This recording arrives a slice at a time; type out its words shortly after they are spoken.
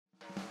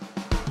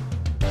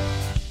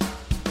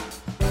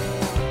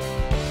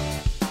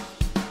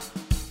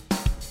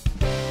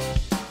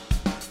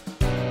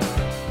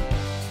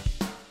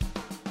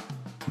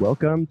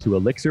Welcome to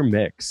Elixir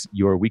Mix,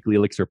 your weekly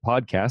Elixir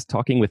podcast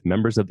talking with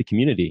members of the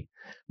community.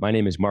 My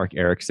name is Mark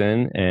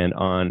Erickson, and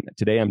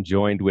today I'm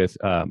joined with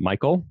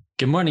Michael.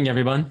 Good morning,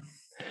 everyone.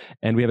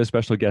 And we have a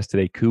special guest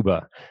today,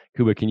 Kuba.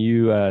 Kuba, can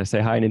you say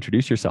hi and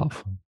introduce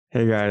yourself?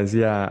 Hey guys,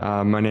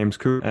 my name's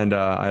Kuba, and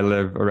I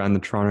live around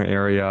the Toronto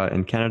area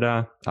in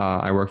Canada.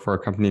 I work for a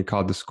company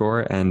called The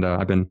Score, and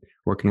I've been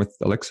working with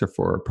Elixir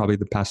for probably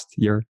the past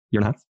year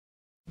and a half.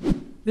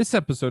 This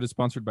episode is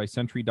sponsored by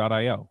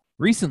Sentry.io.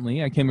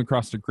 Recently, I came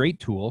across a great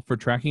tool for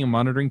tracking and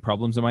monitoring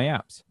problems in my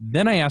apps.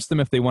 Then I asked them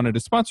if they wanted to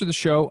sponsor the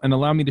show and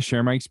allow me to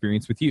share my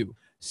experience with you.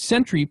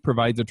 Sentry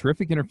provides a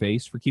terrific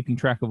interface for keeping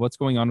track of what's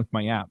going on with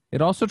my app.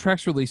 It also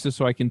tracks releases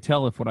so I can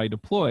tell if what I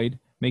deployed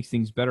makes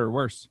things better or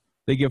worse.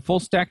 They give full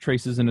stack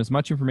traces and as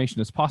much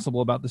information as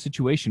possible about the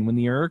situation when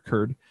the error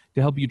occurred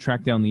to help you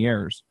track down the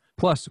errors.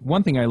 Plus,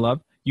 one thing I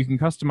love, you can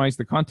customize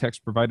the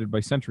context provided by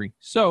Sentry.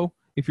 So,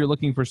 if you're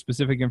looking for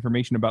specific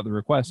information about the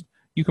request,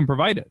 you can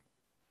provide it.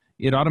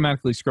 It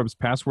automatically scrubs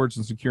passwords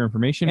and secure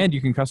information, and you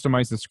can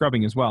customize the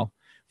scrubbing as well.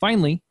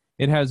 Finally,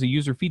 it has a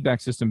user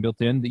feedback system built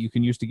in that you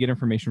can use to get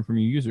information from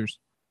your users.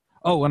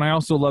 Oh, and I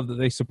also love that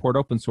they support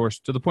open source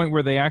to the point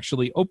where they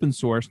actually open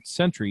sourced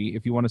Sentry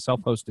if you want to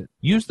self-host it.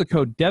 Use the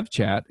code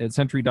DevChat at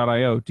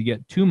Sentry.io to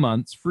get 2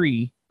 months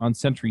free on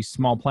Sentry's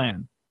small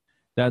plan.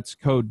 That's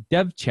code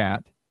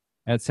DevChat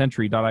at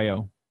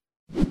Sentry.io.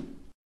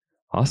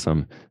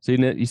 Awesome. So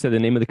you said the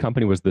name of the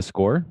company was The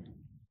Score?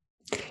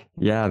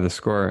 Yeah, The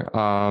Score.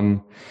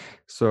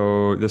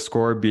 So The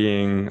Score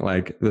being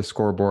like the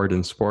scoreboard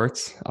in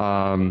sports.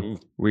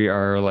 We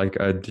are like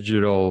a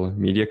digital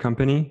media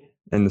company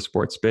in the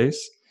sports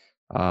space.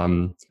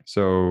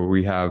 So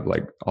we have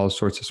like all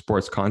sorts of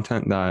sports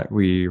content that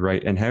we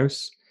write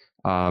in-house,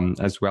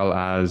 as well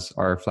as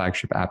our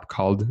flagship app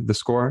called The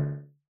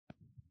Score.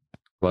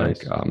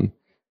 Like nice.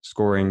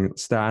 Scoring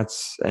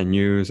stats and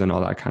news and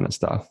all that kind of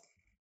stuff.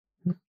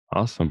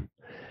 Awesome.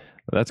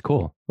 That's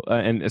cool.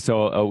 And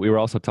so we were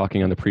also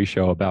talking on the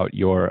pre-show about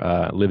your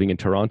living in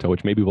Toronto,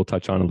 which maybe we'll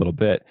touch on a little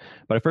bit.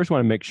 But I first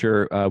want to make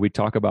sure we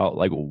talk about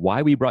like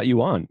why we brought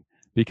you on,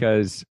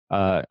 because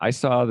I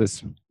saw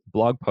this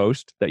blog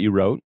post that you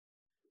wrote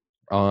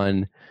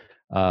on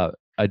a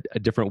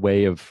different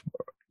way of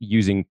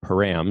using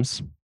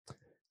params.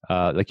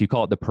 Like you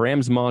call it the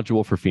params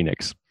module for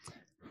Phoenix.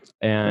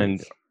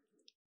 And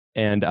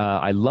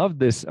I love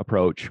this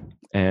approach.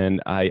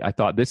 And I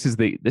thought this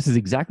is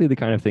exactly the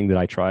kind of thing that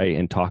I try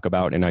and talk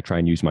about and I try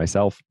and use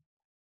myself.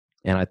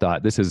 And I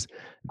thought this is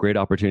a great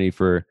opportunity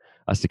for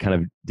us to kind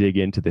of dig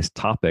into this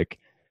topic.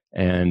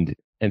 And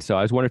so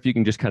I was wondering if you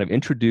can just kind of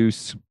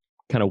introduce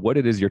kind of what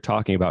it is you're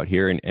talking about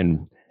here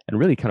and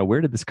really kind of where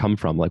did this come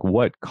from? Like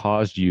what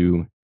caused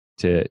you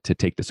to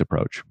take this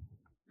approach?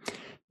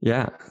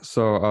 Yeah.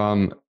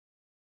 So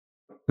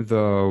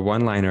the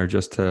one-liner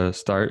just to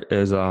start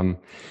is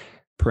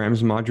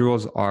params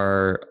modules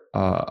are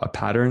a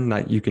pattern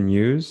that you can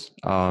use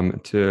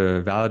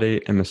to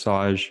validate and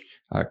massage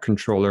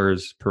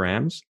controllers'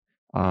 params.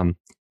 And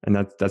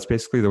that's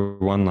basically the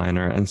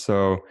one-liner. And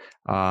so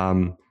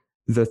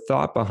the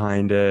thought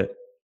behind it,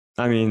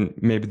 I mean,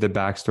 maybe the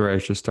backstory I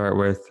should start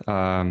with.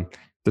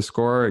 The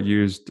Score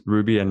used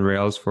Ruby and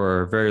Rails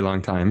for a very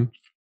long time.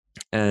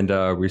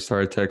 And we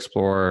started to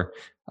explore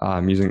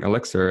using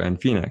Elixir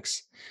and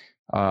Phoenix.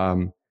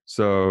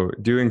 So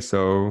doing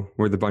so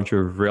with a bunch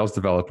of Rails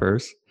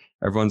developers,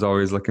 everyone's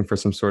always looking for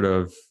some sort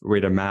of way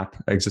to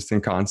map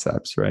existing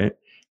concepts, right?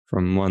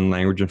 From one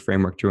language and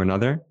framework to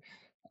another.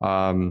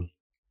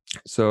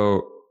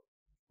 So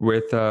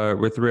with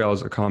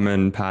Rails, a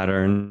common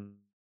pattern,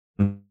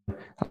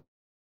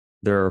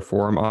 there are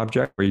form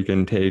objects where you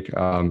can take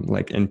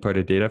like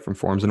inputted data from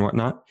forms and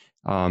whatnot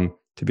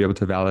to be able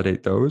to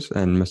validate those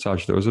and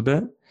massage those a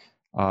bit.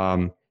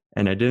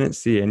 And I didn't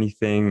see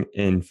anything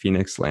in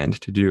Phoenix land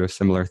to do a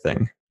similar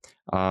thing.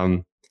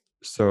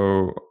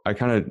 So I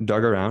kind of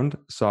dug around,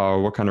 saw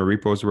what kind of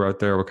repos were out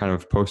there, what kind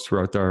of posts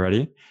were out there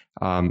already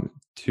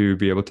to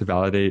be able to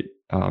validate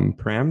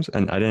params.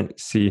 And I didn't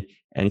see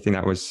anything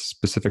that was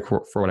specific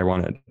for what I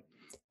wanted.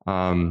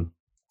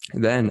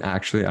 Then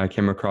actually I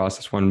came across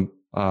this one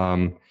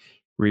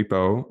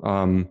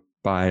repo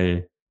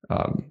by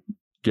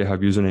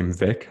GitHub username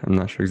Vic. I'm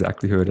not sure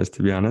exactly who it is,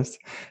 to be honest.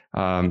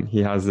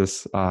 He has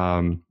this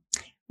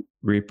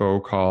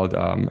repo called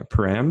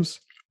params,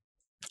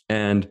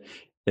 and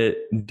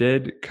it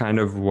did kind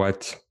of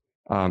what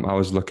I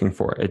was looking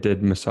for. It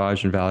did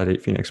massage and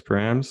validate Phoenix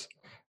params,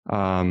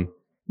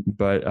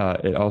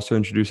 but it also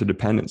introduced a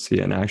dependency.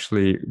 And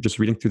actually, just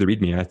reading through the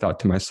README, I thought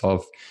to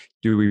myself,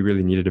 do we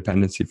really need a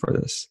dependency for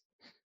this?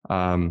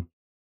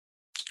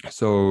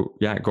 So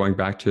yeah, going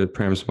back to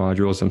params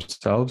modules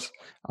themselves,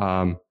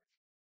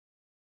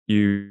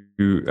 you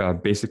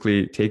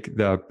basically take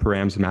the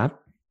params map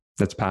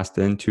that's passed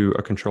into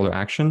a controller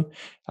action.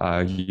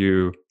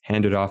 You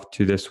hand it off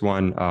to this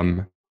one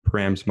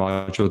params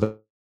module that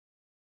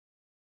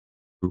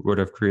you would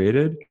have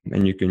created,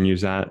 and you can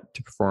use that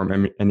to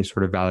perform any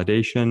sort of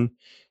validation,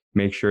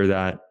 make sure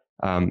that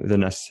the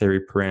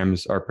necessary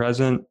params are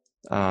present,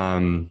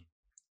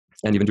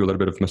 and even do a little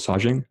bit of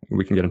massaging.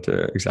 We can get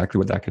into exactly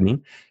what that could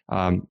mean,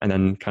 and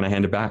then kind of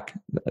hand it back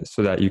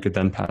so that you could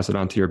then pass it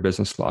on to your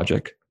business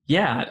logic.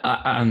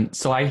 Yeah.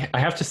 So I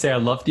have to say I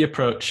love the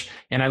approach,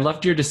 and I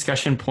loved your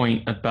discussion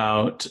point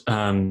about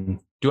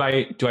do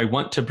I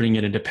want to bring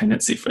in a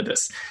dependency for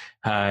this?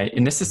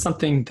 And this is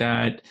something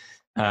that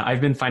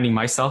I've been finding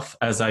myself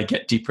as I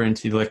get deeper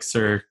into the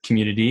Elixir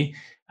community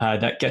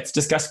that gets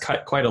discussed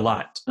quite a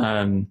lot.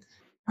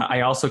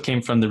 I also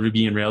came from the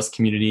Ruby and Rails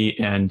community,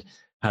 and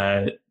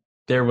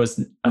there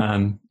was,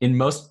 in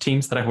most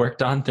teams that I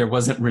worked on, there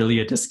wasn't really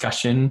a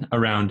discussion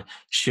around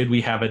should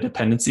we have a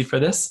dependency for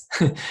this.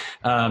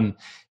 And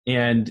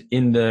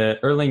in the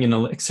Erlang and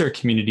Elixir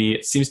community,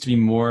 it seems to be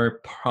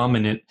more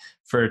prominent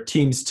for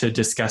teams to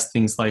discuss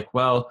things like,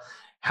 well,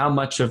 how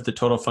much of the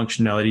total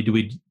functionality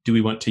do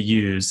we want to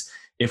use?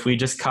 If we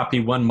just copy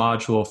one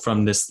module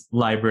from this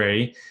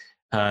library,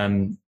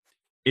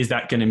 is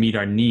that going to meet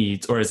our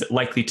needs, or is it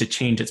likely to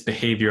change its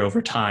behavior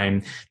over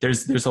time?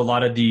 There's a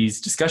lot of these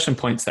discussion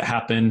points that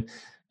happen.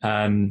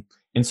 And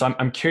so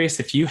I'm curious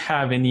if you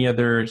have any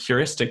other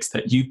heuristics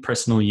that you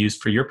personally use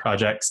for your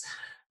projects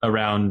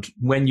around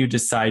when you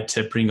decide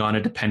to bring on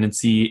a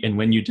dependency and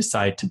when you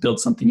decide to build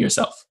something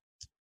yourself.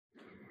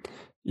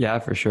 Yeah,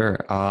 for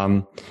sure.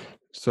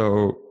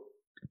 So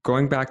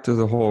going back to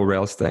the whole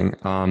Rails thing,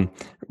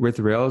 with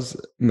Rails,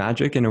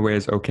 magic in a way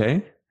is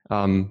okay.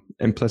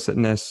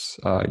 Implicitness,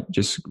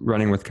 just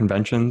running with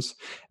conventions.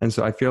 And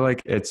so I feel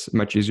like it's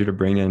much easier to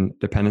bring in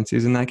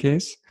dependencies in that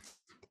case.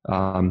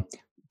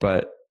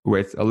 But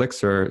with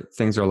Elixir,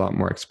 things are a lot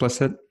more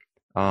explicit,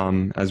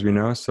 as we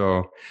know.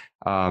 So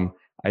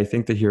I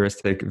think the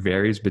heuristic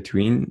varies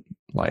between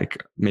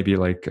maybe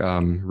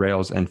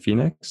Rails and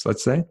Phoenix,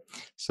 let's say.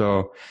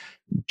 So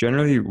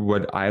generally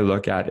what I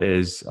look at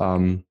is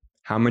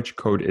how much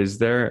code is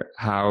there?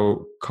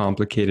 How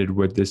complicated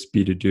would this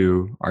be to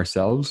do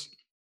ourselves?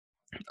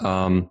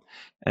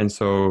 And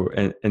so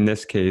in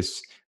this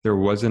case, there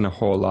wasn't a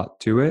whole lot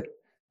to it.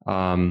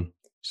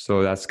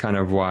 So that's kind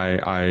of why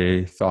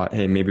I thought,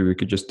 hey, maybe we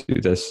could just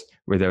do this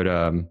without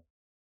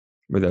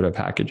a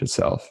package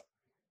itself.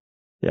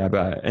 Yeah,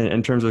 but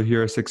in terms of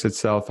heuristics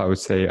itself, I would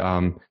say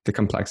the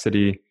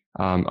complexity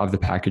of the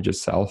package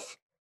itself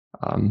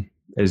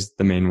is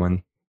the main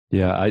one.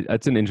 Yeah,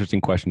 that's an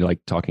interesting question, like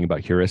talking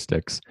about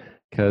heuristics,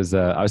 because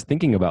I was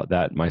thinking about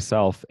that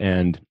myself,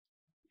 and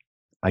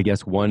I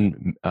guess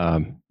one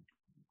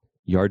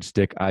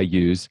yardstick I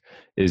use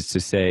is to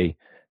say,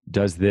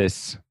 does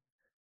this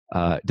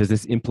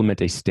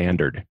implement a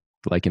standard,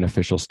 like an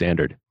official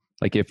standard?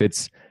 Like if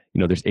it's,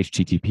 there's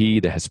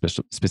HTTP that has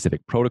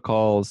specific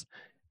protocols,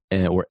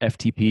 or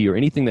FTP, or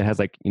anything that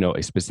has a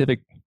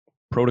specific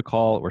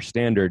protocol or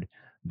standard,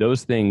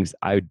 those things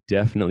I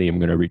definitely am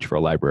going to reach for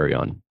a library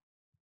on.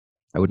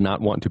 I would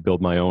not want to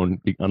build my own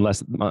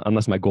unless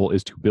my goal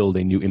is to build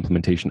a new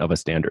implementation of a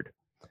standard.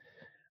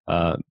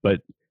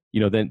 But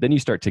then you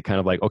start to kind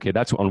of okay,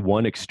 that's on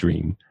one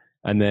extreme,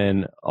 and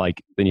then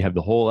you have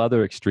the whole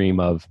other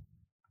extreme of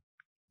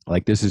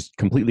this is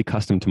completely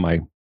custom to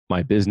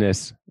my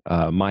business,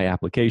 my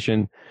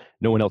application.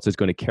 No one else is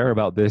going to care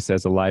about this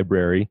as a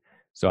library,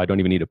 so I don't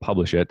even need to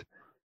publish it.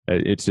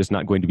 It's just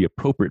not going to be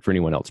appropriate for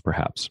anyone else,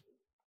 perhaps.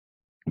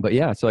 But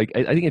yeah, so I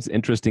think it's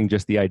interesting,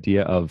 just the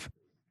idea of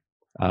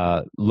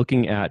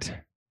looking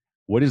at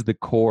what is the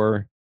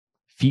core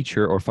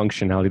feature or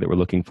functionality that we're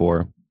looking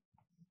for.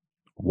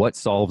 What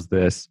solves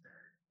this?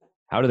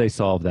 How do they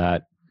solve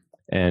that?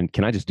 And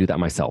can I just do that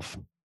myself?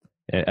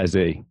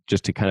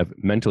 Just to kind of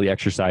mentally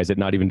exercise it,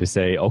 not even to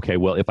say, okay,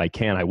 well, if I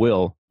can, I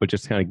will, but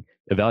just kind of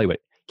evaluate,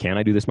 can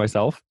I do this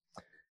myself?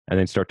 And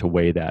then start to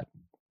weigh that.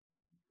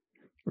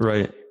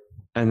 Right.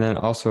 And then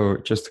also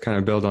just to kind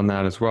of build on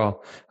that as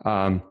well,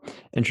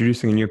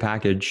 introducing a new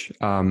package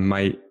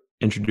might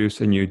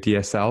introduce a new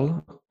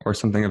DSL or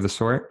something of the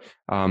sort,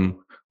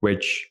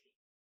 which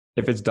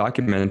if it's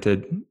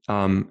documented,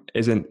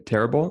 isn't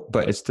terrible,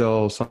 but it's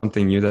still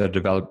something new that a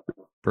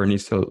developer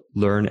needs to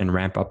learn and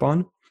ramp up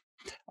on.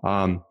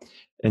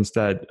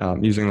 Instead,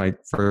 using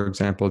for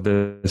example,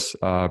 this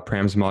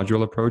params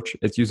module approach,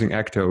 it's using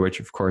Ecto, which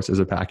of course is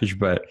a package,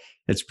 but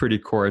it's pretty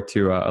core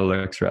to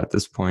Elixir at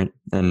this point,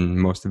 and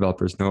most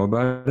developers know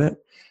about it.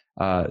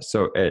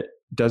 So it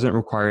doesn't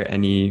require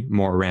any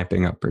more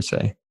ramping up per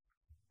se,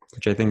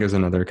 which I think is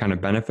another kind of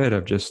benefit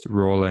of just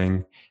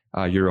rolling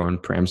your own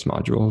params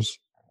modules.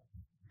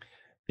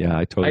 Yeah,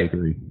 I totally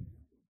agree.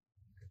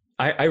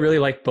 I really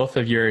like both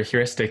of your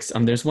heuristics.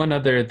 There's one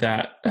other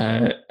that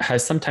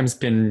has sometimes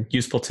been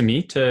useful to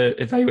me to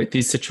evaluate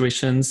these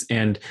situations,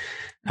 and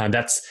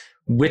that's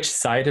which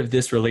side of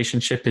this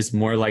relationship is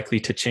more likely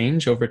to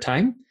change over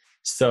time.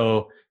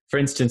 So, for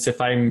instance, if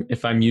I'm going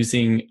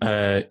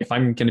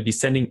to be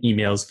sending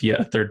emails via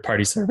a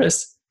third-party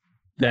service,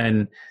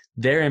 then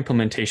their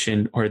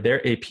implementation or their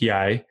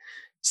API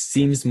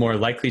seems more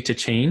likely to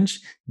change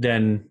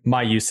than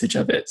my usage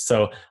of it.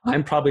 So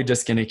I'm probably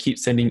just going to keep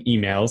sending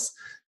emails,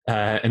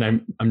 and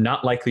I'm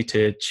not likely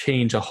to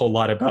change a whole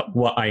lot about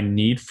what I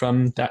need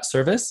from that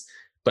service,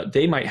 but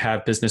they might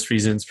have business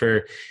reasons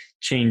for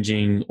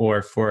changing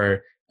or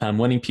for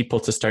wanting people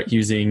to start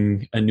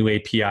using a new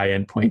API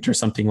endpoint or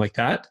something like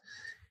that.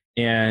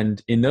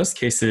 And in those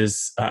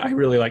cases, I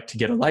really like to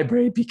get a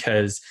library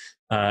because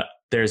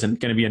there's going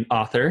to be an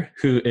author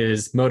who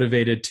is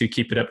motivated to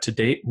keep it up to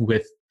date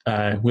with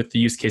the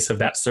use case of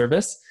that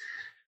service,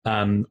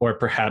 or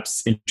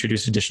perhaps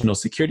introduce additional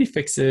security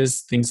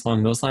fixes, things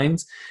along those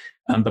lines.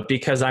 But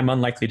because I'm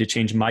unlikely to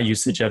change my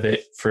usage of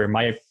it for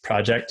my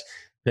project,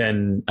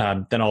 then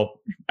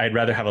I'd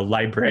rather have a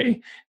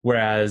library.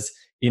 Whereas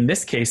in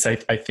this case, I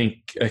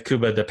think,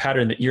 Kuba, the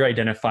pattern that you're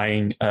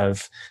identifying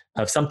of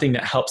something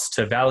that helps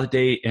to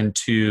validate and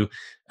to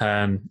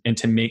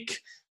make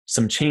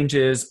some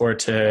changes or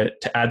to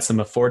add some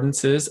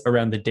affordances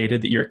around the data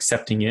that you're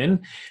accepting in,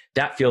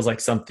 that feels like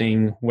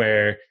something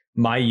where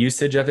my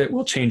usage of it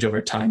will change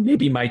over time.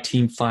 Maybe my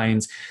team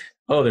finds,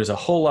 oh, there's a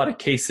whole lot of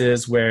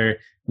cases where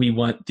we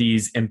want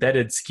these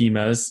embedded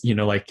schemas,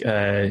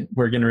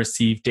 we're going to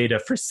receive data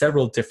for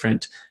several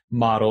different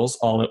models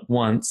all at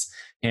once.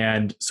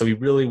 And so we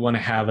really want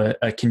to have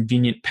a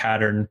convenient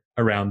pattern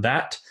around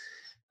that.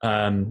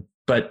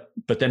 But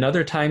then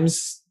other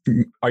times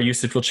our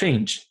usage will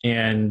change.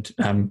 And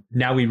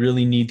now we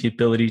really need the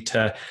ability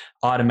to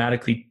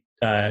automatically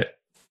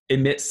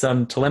emit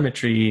some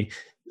telemetry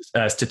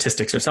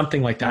statistics or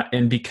something like that.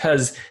 And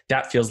because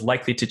that feels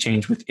likely to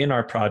change within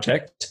our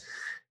project,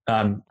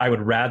 I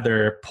would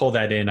rather pull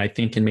that in, I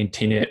think, and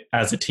maintain it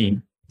as a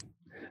team.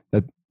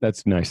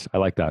 That's nice. I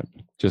like that.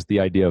 Just the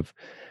idea of,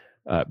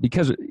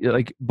 because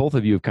like both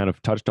of you have kind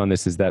of touched on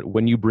this, is that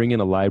when you bring in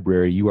a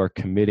library, you are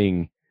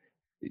committing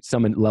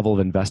some level of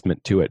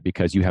investment to it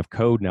because you have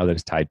code now that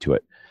is tied to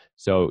it.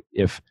 So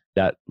if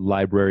that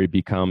library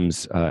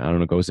becomes,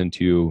 goes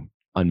into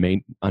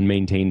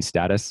unmaintained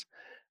status,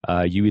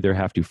 you either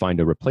have to find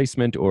a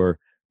replacement or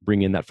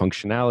bring in that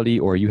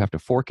functionality, or you have to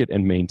fork it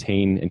and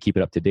maintain and keep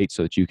it up to date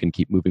so that you can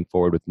keep moving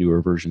forward with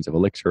newer versions of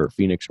Elixir or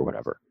Phoenix or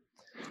whatever.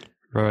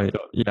 Right.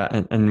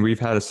 Yeah. And we've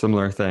had a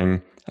similar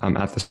thing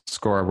at the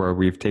Score where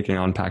we've taken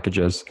on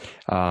packages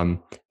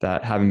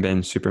that haven't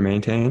been super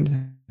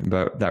maintained,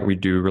 but that we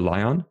do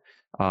rely on.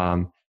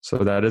 So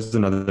that is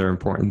another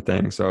important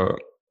thing. So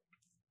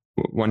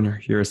one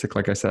heuristic,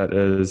 like I said,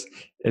 is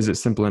it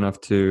simple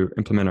enough to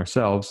implement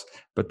ourselves?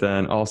 But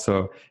then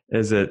also,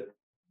 is it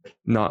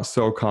not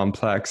so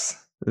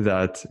complex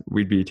that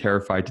we'd be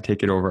terrified to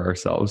take it over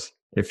ourselves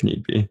if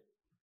need be?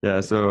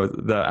 Yeah, so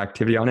the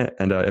activity on it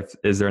and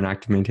is there an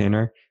active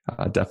maintainer,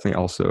 definitely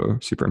also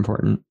super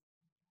important.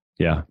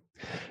 Yeah.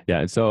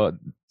 And so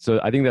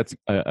I think that's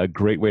a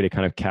great way to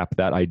kind of cap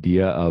that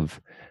idea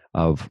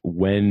of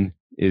when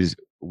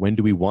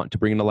do we want to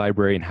bring in a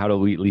library and how do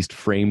we at least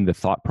frame the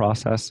thought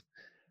process.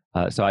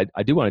 So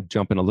I do want to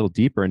jump in a little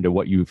deeper into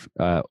what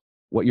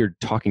you're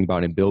talking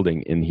about in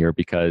building in here,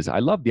 because I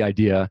love the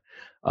idea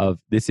of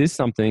this is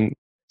something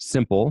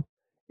simple.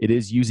 It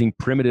is using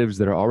primitives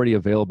that are already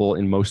available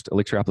in most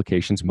Elixir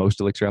applications. Most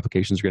Elixir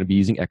applications are going to be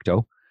using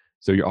Ecto.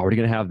 So you're already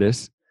going to have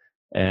this.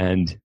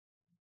 And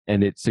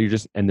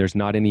there's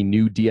not any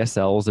new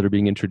DSLs that are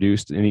being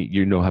introduced.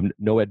 Have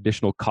no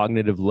additional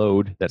cognitive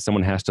load that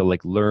someone has to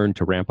learn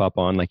to ramp up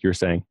on, like you're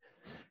saying.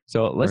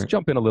 So let's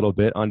jump in a little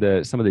bit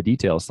onto some of the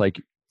details.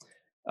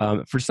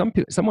 For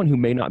someone who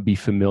may not be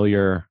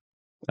familiar,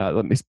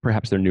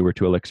 perhaps they're newer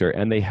to Elixir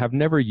and they have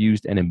never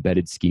used an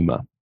embedded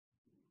schema.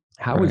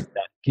 How is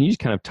that? Can you just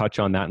kind of touch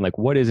on that? And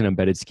what is an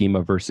embedded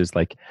schema versus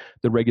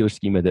the regular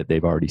schema that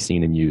they've already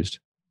seen and used?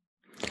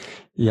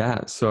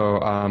 Yeah.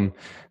 So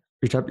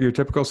your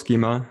typical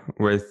schema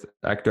with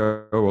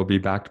Ecto will be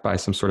backed by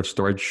some sort of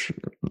storage.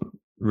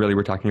 Really,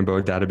 we're talking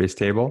about a database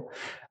table.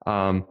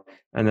 And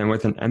then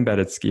with an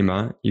embedded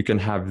schema, you can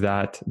have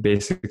that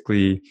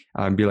basically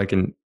be like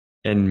an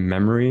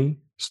in-memory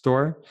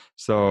store.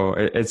 So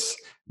it's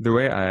the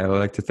way I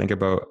like to think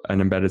about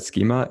an embedded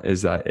schema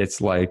is that it's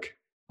like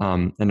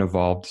an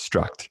evolved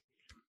struct,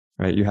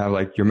 right? You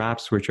have your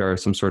maps, which are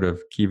some sort of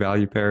key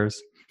value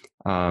pairs.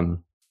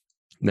 Then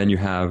you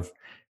have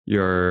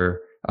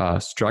your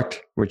struct,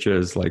 which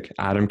is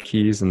atom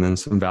keys and then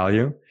some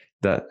value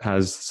that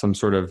has some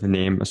sort of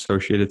name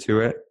associated to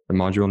it, the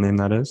module name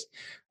that is.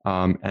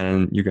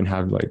 And you can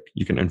have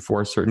you can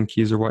enforce certain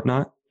keys or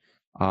whatnot.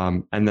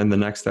 And then the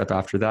next step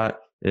after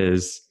that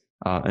is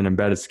an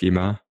embedded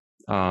schema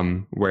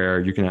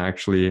where you can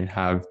actually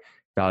have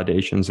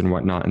validations and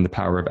whatnot in the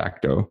power of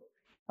Ecto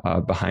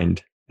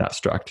behind that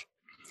struct.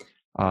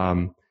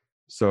 And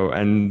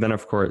then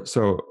of course,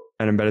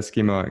 an embedded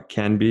schema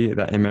can be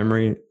that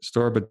in-memory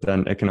store, but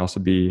then it can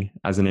also be,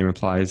 as the name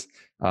implies,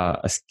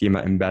 a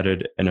schema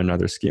embedded in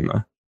another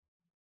schema.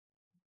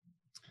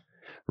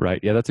 Right.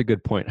 Yeah, that's a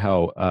good point.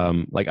 How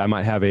I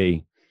might have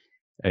a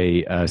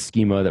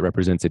schema that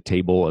represents a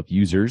table of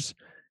users,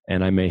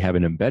 and I may have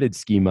an embedded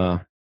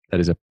schema that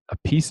is a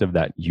piece of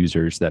that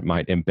users that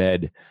might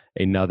embed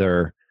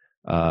another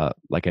a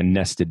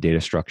nested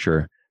data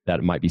structure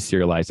that might be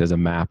serialized as a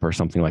map or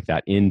something like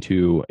that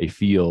into a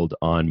field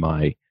on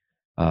my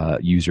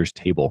users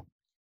table.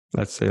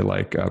 Let's say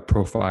a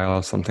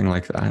profile, something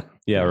like that.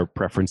 Yeah, or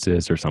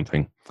preferences or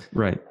something.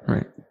 Right.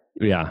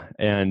 Yeah,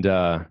 and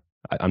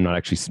I'm not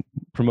actually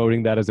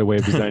promoting that as a way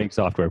of designing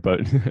software,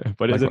 but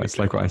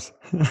likewise.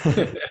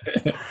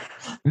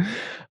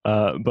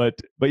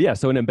 But yeah,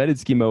 so an embedded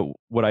schema,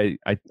 what I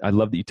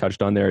love that you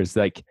touched on there is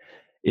like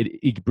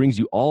it brings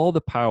you all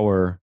the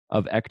power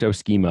of ecto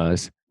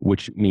schemas,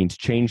 which means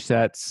change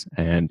sets,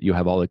 and you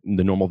have all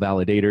the normal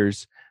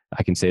validators.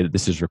 I can say that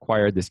this is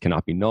required, this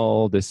cannot be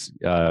null, this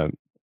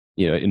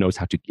it knows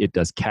it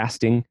does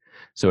casting,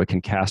 so it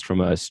can cast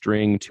from a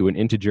string to an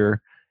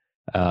integer.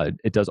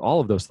 It does all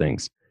of those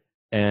things,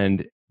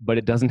 but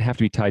it doesn't have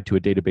to be tied to a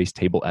database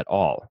table at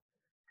all.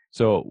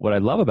 So what I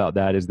love about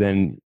that is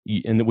then,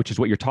 and which is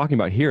what you're talking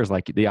about here, is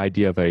like the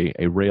idea of a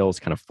Rails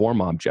kind of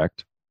form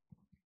object,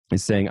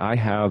 is saying I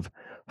have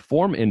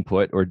form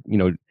input or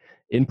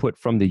input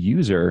from the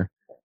user,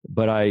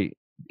 but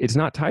it's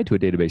not tied to a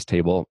database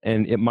table,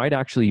 and it might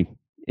actually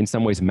in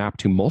some ways map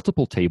to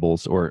multiple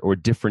tables or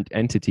different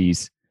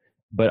entities.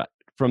 But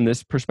from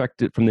this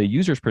perspective, from the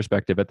user's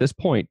perspective, at this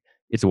point,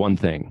 it's one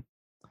thing.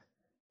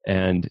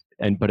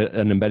 But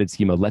an embedded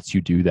schema lets you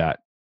do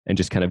that and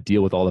just kind of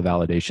deal with all the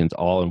validations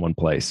all in one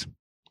place.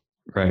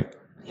 Right.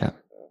 Yeah.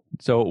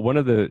 So one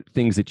of the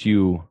things that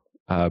you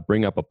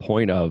bring up a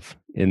point of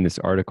in this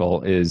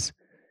article is,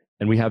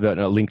 and we have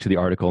a link to the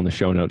article in the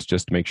show notes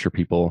just to make sure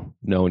people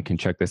know and can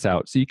check this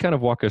out. So you kind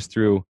of walk us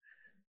through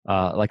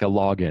like a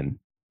login.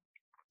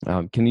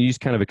 Can you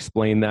just kind of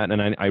explain that?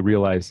 And I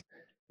realize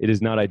it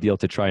is not ideal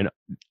to try and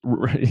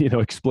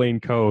explain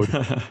code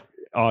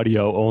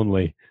audio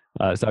only.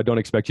 So I don't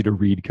expect you to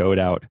read code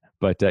out,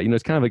 but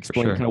it's kind of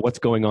explain kind of what's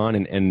going on,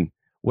 and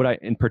what I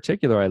in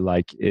particular I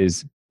like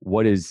is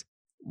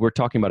we're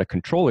talking about a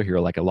controller here,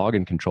 like a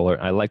login controller.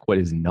 I like what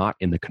is not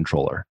in the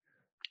controller.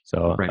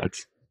 So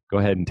let's go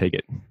ahead and take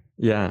it.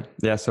 Yeah.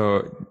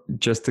 So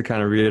just to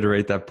kind of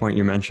reiterate that point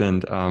you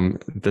mentioned,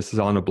 this is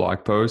on a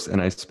blog post,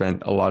 and I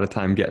spent a lot of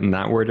time getting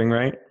that wording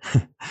right.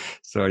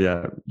 So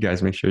yeah, you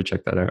guys make sure to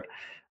check that out.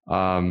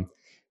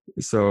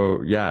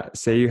 So yeah,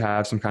 say you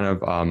have some kind of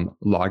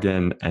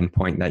login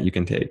endpoint that you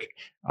can take.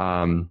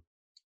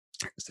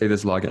 Say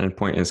this login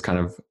endpoint is kind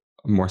of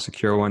a more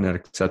secure one that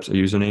accepts a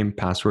username,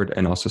 password,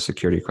 and also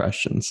security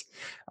questions.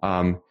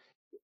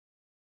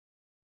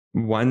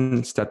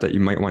 One step that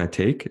you might want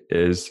to take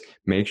is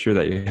make sure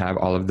that you have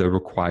all of the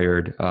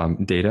required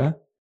data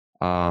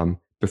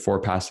before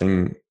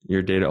passing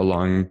your data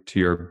along to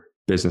your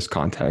business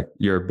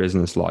your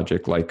business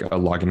logic, like a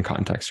login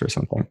context or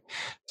something.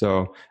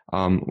 So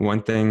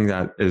one thing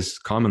that is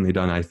commonly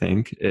done, I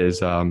think,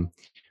 is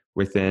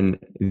within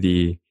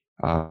the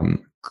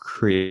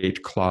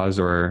create clause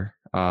or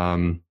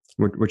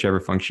whichever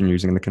function you're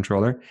using in the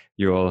controller,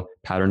 you'll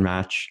pattern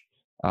match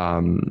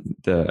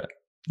the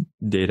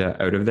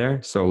data out of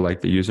there. So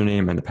like the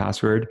username and the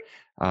password.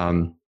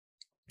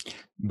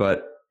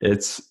 But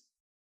it's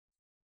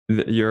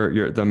the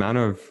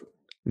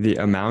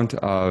amount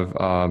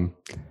of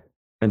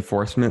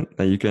enforcement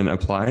that you can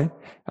apply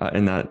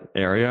in that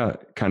area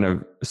kind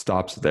of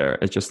stops there.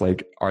 It's just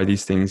like, are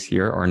these things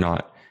here or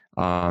not?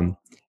 And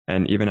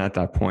even at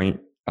that point,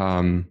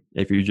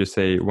 if you just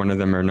say one of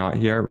them are not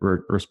here,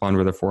 respond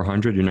with a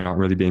 400, you're not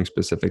really being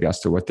specific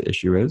as to what the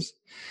issue is.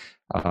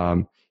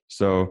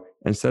 So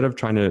instead of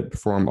trying to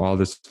perform all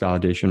this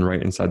validation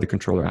right inside the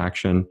controller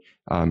action,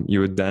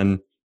 you would then,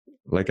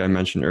 like I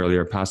mentioned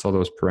earlier, pass all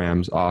those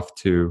params off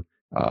to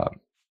a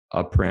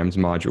params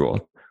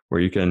module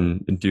where you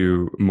can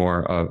do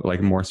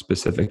more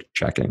specific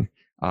checking.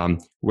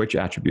 Which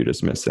attribute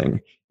is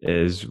missing?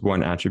 Is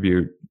one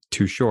attribute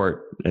too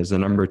short? Is the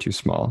number too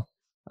small?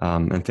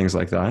 And things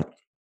like that.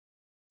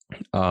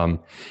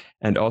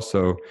 And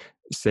also,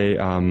 say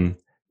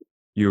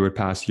you would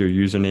pass your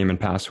username and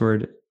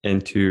password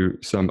into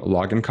some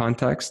login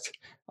context,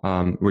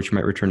 which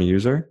might return a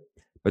user,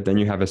 but then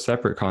you have a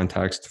separate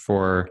context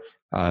for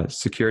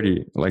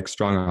security, like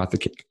strong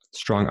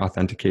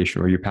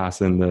authentication, where you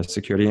pass in the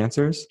security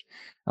answers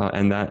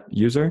and that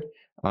user.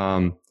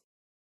 You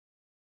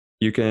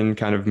can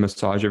kind of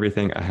massage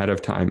everything ahead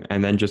of time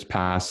and then just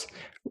pass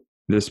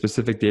the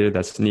specific data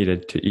that's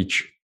needed to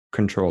each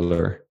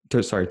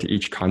to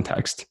each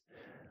context.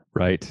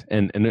 Right.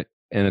 And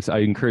I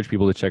encourage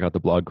people to check out the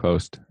blog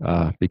post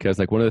because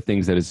like one of the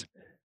things that is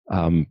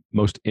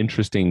most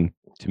interesting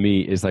to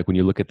me is like when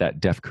you look at that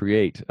def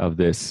create of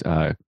this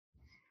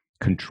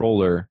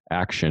controller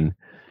action,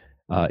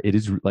 it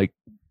is like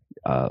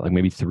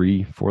maybe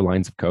 3-4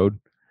 lines of code,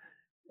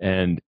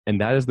 and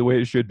that is the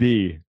way it should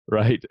be,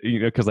 right?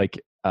 Because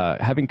like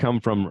having come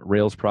from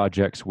Rails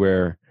projects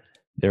where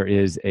there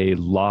is a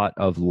lot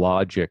of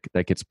logic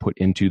that gets put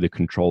into the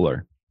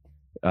controller.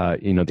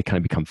 They kind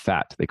of become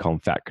fat. They call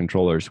them fat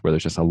controllers, where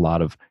there's just a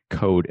lot of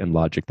code and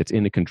logic that's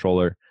in the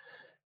controller.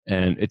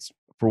 And it's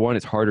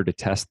harder to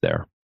test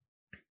there.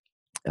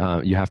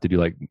 You have to do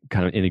like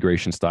kind of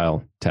integration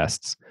style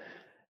tests.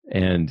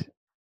 And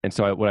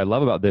so what I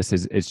love about this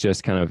is it's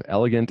just kind of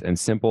elegant and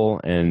simple.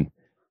 And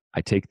I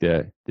take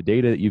the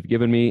data that you've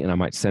given me and I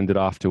might send it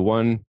off to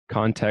one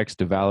context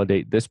to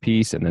validate this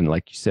piece. And then,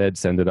 like you said,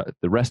 send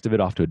the rest of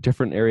it off to a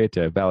different area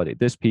to validate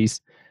this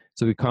piece.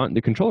 So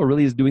the controller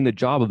really is doing the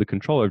job of the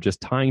controller of just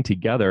tying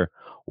together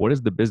what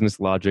is the business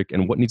logic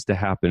and what needs to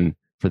happen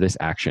for this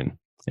action.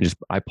 And just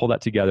I pull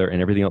that together,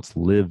 and everything else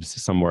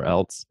lives somewhere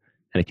else,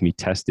 and it can be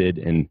tested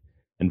and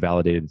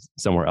validated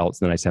somewhere else.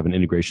 And then I just have an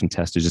integration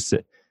test to just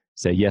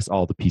say, yes,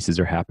 all the pieces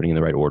are happening in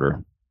the right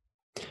order.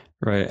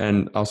 Right.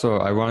 And also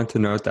I wanted to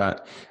note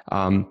that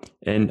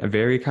in a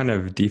very kind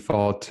of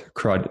default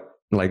CRUD,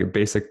 like a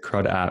basic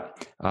CRUD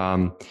app,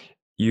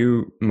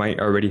 you might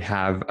already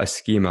have a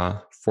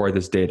schema for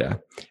this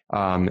data.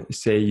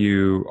 Say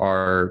you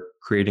are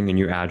creating a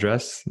new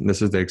address.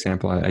 This is the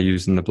example I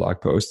used in the blog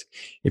post.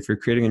 If you're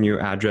creating a new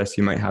address,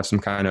 you might have some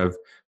kind of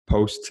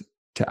post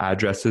to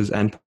addresses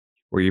and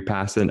where you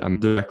pass in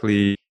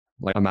directly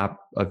like a map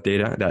of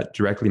data that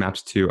directly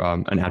maps to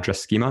an address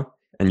schema,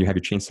 and you have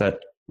your chain set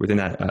within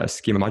that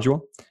schema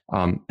module.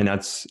 And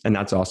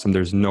that's awesome.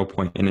 There's no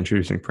point in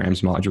introducing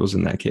params modules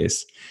in that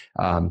case.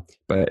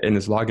 But in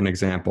this login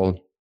example,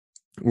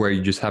 where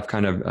you just have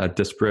kind of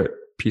disparate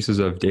pieces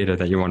of data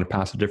that you want to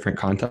pass to different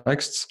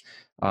contexts,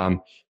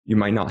 you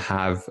might not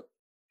have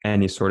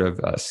any sort of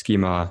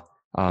schema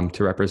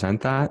to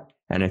represent that.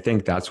 And I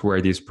think that's where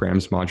these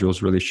params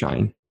modules really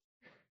shine.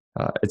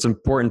 It's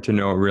important to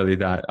know really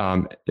that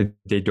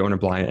they don't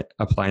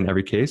apply in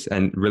every case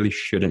and really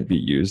shouldn't be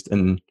used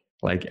in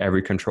like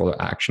every controller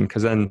action,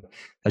 because then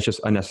that's just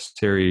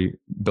unnecessary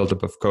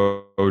buildup of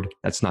code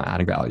that's not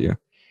adding value,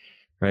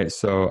 right?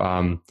 So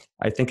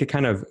I think it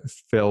kind of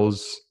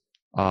fills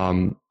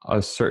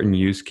a certain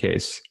use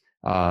case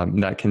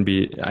that can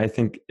be, I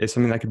think it's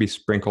something that could be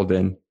sprinkled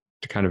in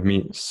to kind of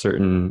meet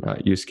certain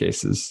use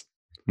cases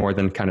more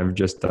than kind of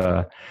just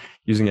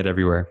using it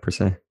everywhere per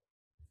se.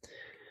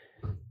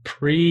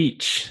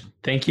 Preach.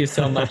 Thank you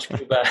so much,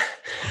 Kuba.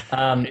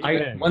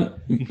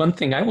 One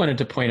thing I wanted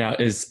to point out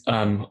is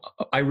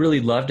I really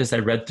loved as I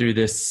read through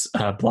this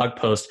blog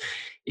post,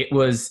 it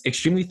was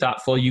extremely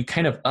thoughtful. You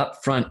kind of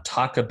upfront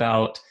talk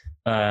about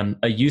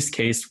a use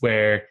case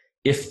where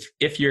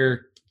if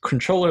your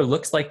controller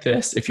looks like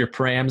this, if your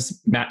params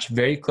match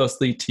very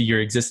closely to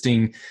your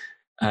existing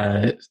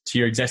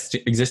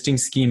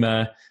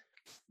schema,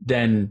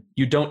 then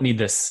you don't need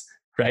this.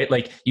 Right?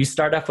 Like you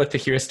start off with the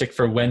heuristic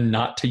for when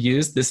not to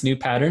use this new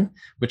pattern,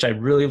 which I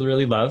really,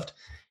 really loved.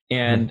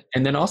 And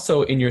then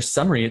also in your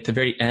summary at the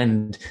very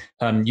end,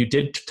 you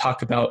did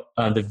talk about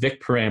the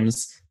Vic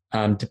params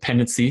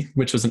dependency,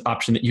 which was an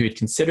option that you had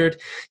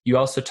considered. You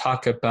also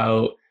talk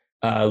about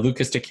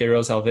Lucas de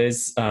Queiroz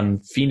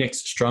Alves Phoenix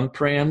strung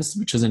params,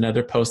 which is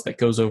another post that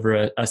goes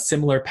over a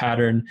similar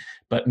pattern,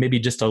 but maybe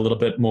just a little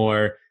bit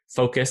more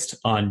focused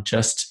on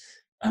just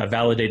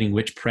validating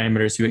which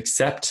parameters you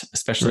accept,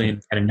 especially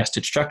in kind of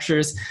nested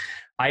structures.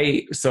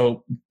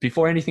 So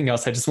before anything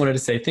else, I just wanted to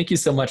say thank you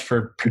so much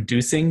for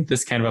producing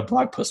this kind of a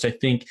blog post. I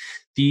think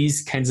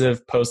these kinds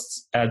of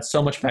posts add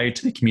so much value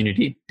to the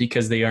community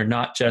because they are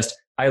not just,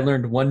 I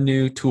learned one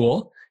new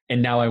tool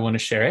and now I want to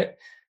share it.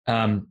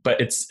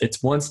 But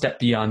it's one step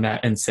beyond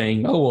that and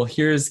saying, oh, well,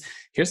 here's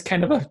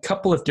kind of a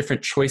couple of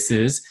different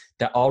choices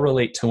that all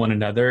relate to one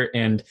another.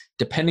 And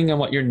depending on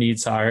what your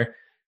needs are,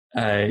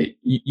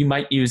 you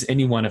might use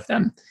any one of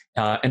them.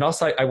 And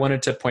also, I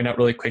wanted to point out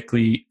really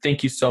quickly,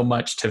 thank you so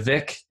much to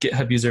Vic,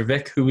 GitHub user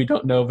Vic, who we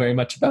don't know very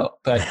much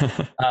about. But,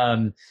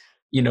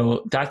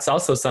 that's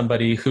also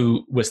somebody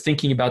who was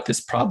thinking about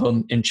this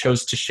problem and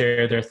chose to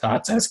share their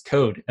thoughts as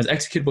code, as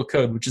executable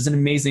code, which is an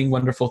amazing,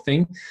 wonderful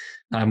thing.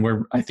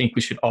 Where I think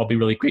we should all be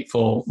really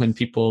grateful when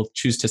people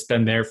choose to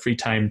spend their free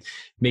time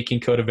making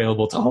code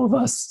available to all of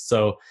us.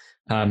 So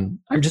I'm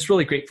just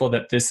really grateful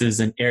that this is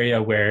an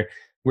area where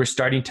we're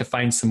starting to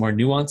find some more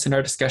nuance in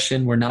our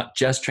discussion. We're not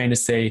just trying to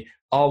say,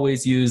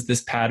 always use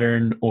this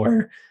pattern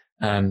or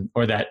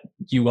that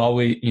you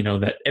always,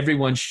 that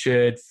everyone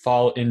should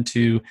fall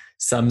into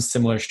some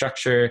similar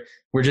structure.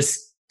 We're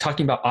just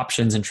talking about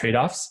options and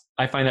trade-offs.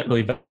 I find that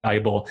really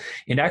valuable.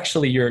 And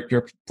actually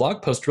your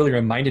blog post really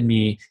reminded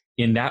me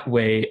in that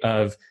way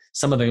of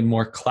some of the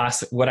more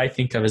classic, what I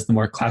think of as the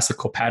more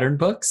classical pattern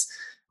books,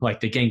 like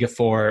the Ganga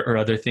 4 or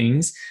other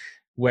things,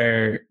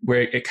 where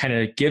it kind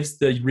of gives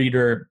the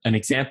reader an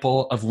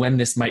example of when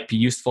this might be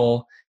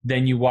useful.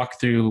 Then you walk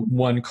through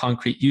one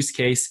concrete use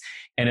case.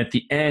 And at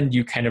the end,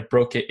 you kind of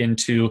broke it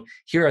into,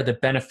 here are the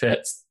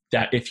benefits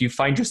that if you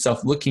find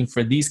yourself looking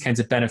for these kinds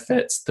of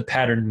benefits, the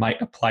pattern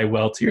might apply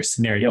well to your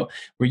scenario.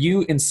 Were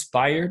you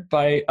inspired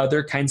by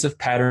other kinds of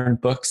pattern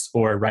books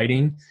or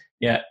writing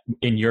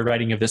in your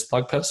writing of this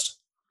blog post?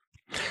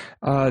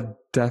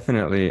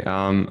 Definitely.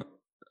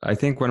 I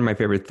think one of my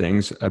favorite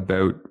things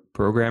about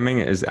programming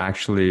is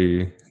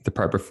actually the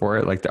part before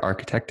it, like the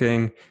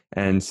architecting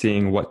and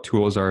seeing what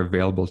tools are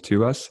available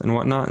to us and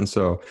whatnot. And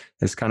so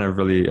it's kind of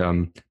really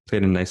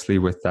played in nicely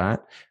with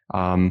that.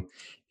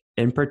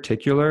 In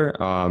particular,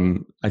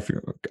 I feel,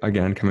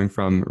 again, coming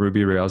from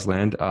Ruby Rails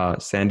land,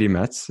 Sandy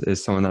Metz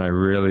is someone that I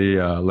really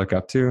look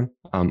up to.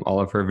 All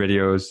of her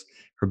videos,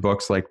 her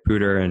books like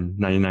Pooter and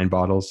 99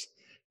 Bottles,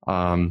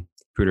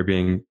 Pooter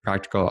being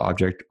practical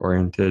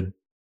object-oriented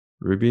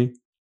Ruby.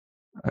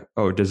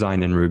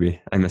 Design in Ruby.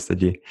 I missed the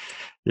D.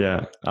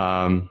 Yeah.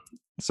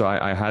 So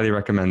I highly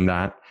recommend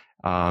that.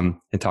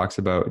 It talks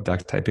about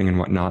duct typing and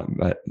whatnot,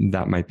 but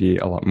that might be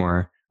a lot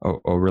more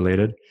OO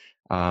related.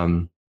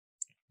 So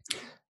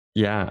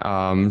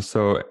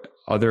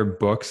other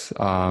books,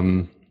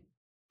 I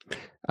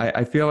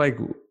feel like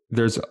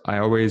I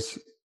always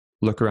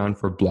look around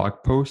for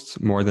blog posts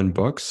more than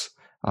books,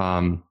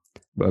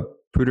 but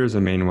Pooter's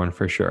a main one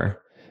for sure.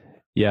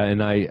 Yeah,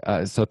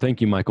 and so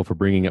thank you, Michael, for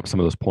bringing up some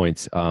of those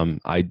points.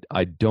 I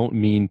don't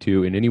mean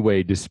to in any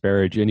way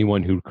disparage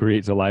anyone who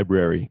creates a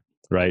library,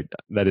 right?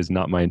 That is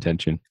not my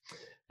intention,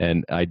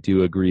 and I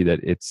do agree that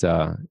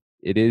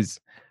it is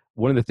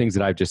one of the things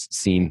that I've just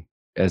seen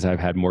as I've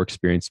had more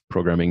experience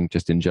programming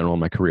just in general in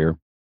my career,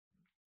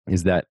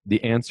 is that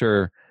the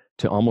answer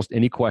to almost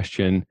any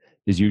question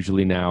is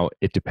usually now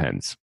it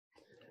depends,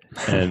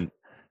 and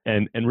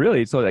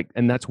really, so like,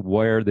 and that's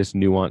where this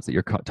nuance that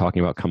you're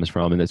talking about comes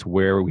from, and that's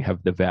where we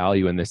have the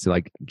value in this,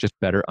 like, just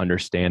better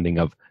understanding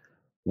of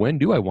when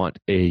do I want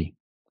to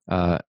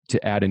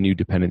add a new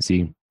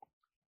dependency?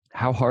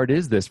 How hard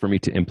is this for me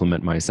to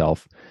implement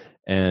myself?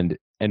 And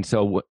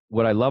so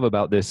what I love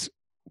about this,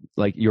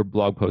 like your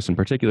blog post in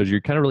particular, is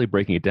you're kind of really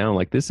breaking it down.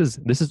 Like this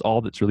is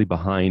all that's really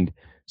behind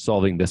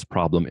solving this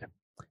problem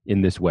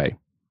in this way,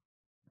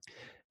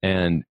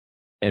 and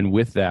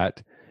with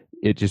that,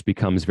 it just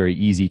becomes very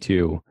easy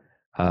to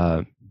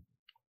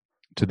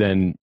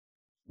then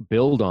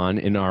build on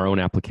in our own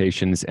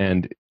applications.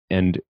 And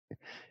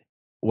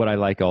what I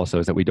like also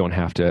is that we don't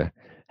have to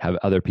have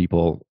other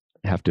people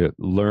have to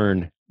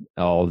learn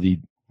all the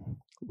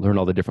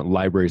different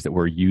libraries that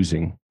we're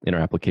using in our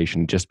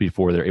application just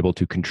before they're able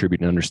to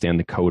contribute and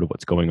understand the code of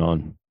what's going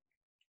on.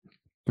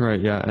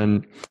 Right. Yeah.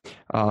 And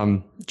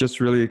just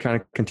really kind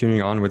of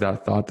continuing on with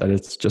that thought that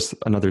it's just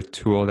another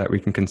tool that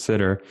we can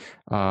consider.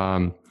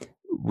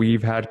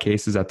 We've had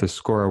cases at the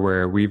Score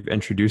where we've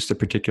introduced a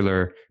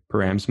particular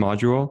params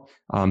module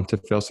to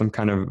fill some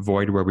kind of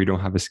void where we don't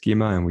have a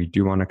schema and we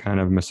do want to kind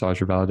of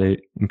massage or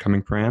validate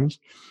incoming params.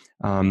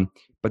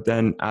 But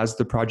then as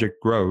the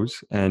project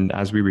grows and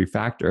as we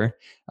refactor,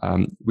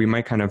 we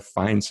might kind of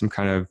find some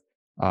kind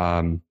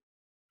of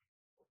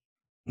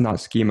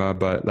not schema,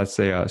 but let's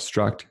say a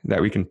struct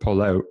that we can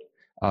pull out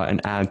and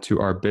add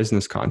to our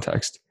business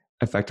context,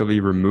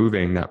 effectively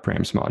removing that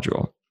params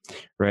module,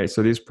 right?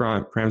 So these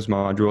params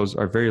modules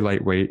are very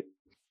lightweight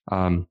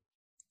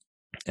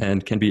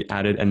and can be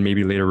added and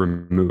maybe later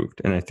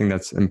removed. And I think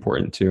that's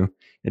important too.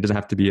 It doesn't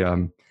have to be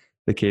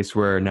the case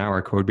where now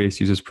our code base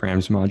uses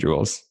params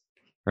modules,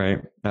 right?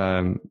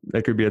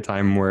 There could be a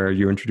time where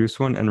you introduce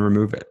one and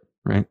remove it,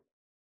 right?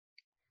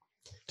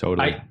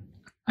 Totally.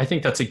 I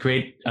think that's a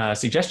great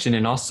suggestion.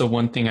 And also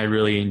one thing I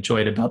really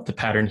enjoyed about the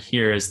pattern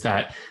here is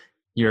that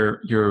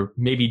you're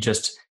maybe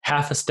just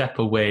half a step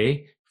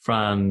away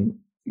from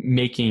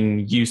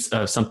making use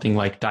of something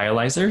like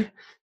Dialyzer,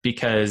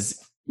 because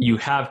you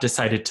have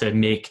decided to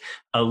make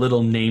a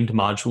little named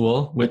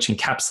module which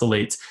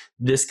encapsulates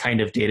this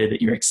kind of data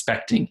that you're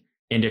expecting.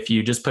 And if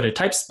you just put a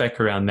type spec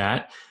around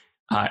that,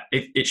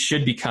 it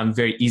should become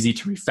very easy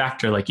to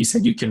refactor. Like you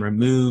said, you can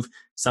remove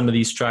some of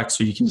these structs,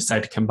 or you can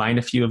decide to combine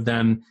a few of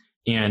them,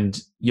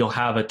 and you'll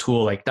have a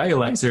tool like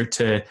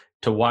Dialyzer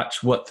to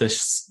watch what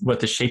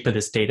the shape of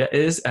this data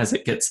is as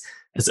it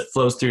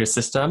flows through your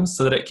system,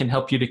 so that it can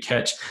help you to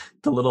catch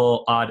the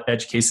little odd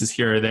edge cases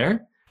here or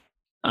there.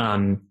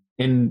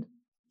 And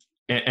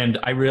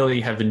I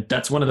really have been,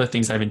 that's one of the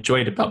things I've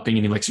enjoyed about being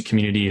in the Elixir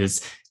community,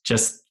 is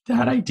just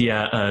that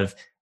idea of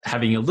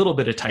having a little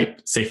bit of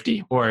type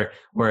safety or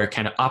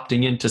kind of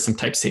opting into some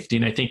type safety.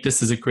 And I think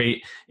this is a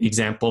great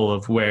example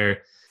of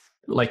where,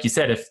 like you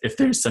said, if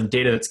there's some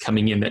data that's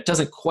coming in that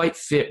doesn't quite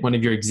fit one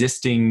of your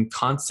existing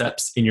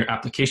concepts in your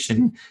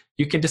application,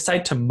 you can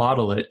decide to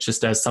model it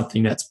just as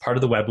something that's part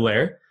of the web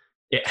layer.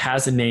 It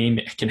has a name,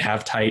 it can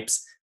have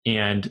types.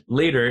 And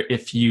later,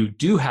 if you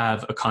do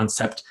have a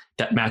concept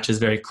that matches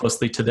very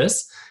closely to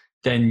this,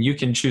 then you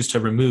can choose to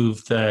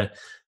remove the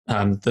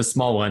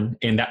small one,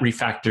 and that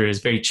refactor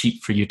is very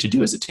cheap for you to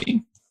do as a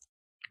team.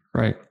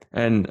 Right.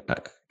 And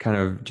kind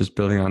of just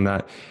building on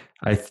that,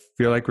 I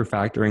feel like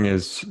refactoring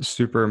is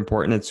super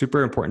important. It's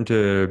super important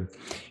to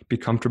be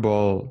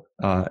comfortable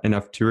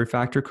enough to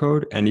refactor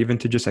code, and even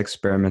to just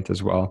experiment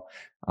as well.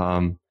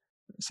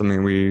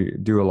 Something we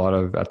do a lot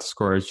of at the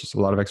Score is just a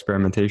lot of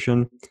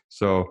experimentation.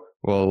 So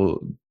we'll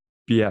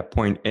be at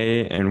point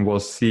A and we'll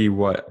see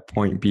what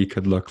point B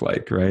could look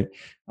like, right?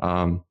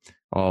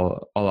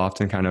 I'll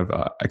often kind of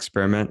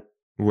experiment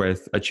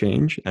with a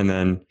change and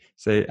then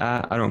say,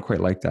 I don't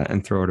quite like that,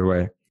 and throw it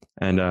away.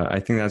 And I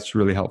think that's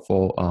really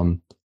helpful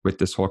with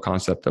this whole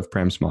concept of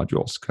params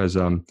modules, because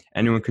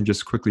anyone can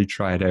just quickly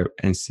try it out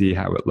and see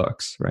how it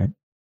looks, right?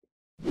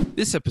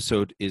 This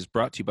episode is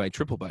brought to you by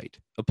TripleByte.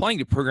 Applying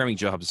to programming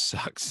jobs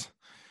sucks.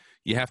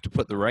 You have to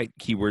put the right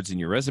keywords in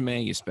your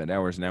resume. You spend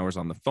hours and hours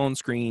on the phone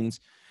screens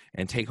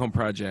and take-home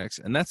projects,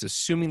 and that's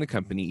assuming the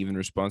company even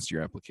responds to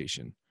your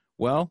application.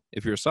 Well,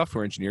 if you're a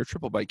software engineer,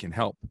 TripleByte can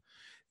help.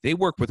 They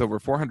work with over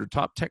 400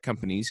 top tech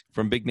companies,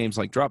 from big names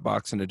like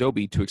Dropbox and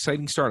Adobe to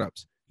exciting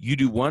startups. You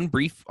do one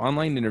brief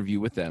online interview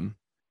with them,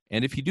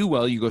 And if you do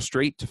well, you go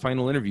straight to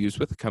final interviews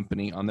with the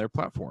company on their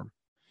platform.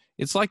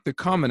 It's like the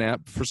Common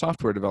App for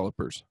software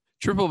developers.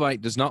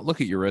 TripleByte does not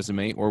look at your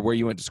resume or where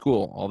you went to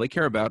school. All they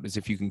care about is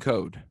if you can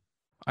code.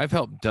 I've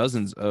helped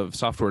dozens of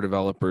software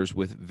developers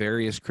with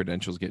various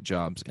credentials get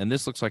jobs, and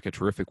this looks like a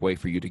terrific way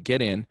for you to get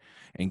in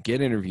and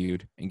get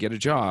interviewed and get a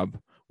job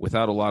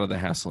without a lot of the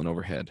hassle and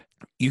overhead.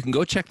 You can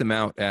go check them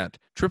out at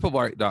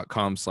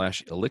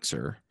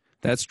triplebyte.com/elixir.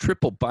 That's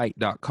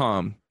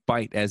triplebyte.com,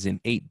 byte as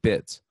in 8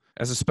 bits.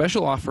 As a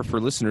special offer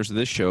for listeners of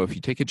this show, if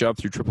you take a job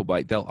through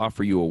TripleByte, they'll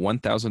offer you a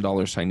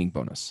 $1,000 signing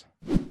bonus.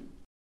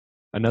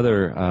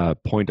 Another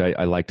point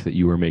I liked that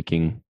you were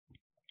making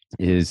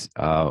is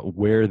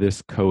where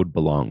this code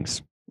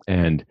belongs.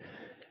 And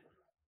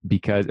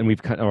we've kind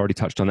of already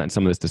touched on that in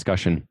some of this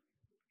discussion,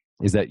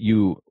 is that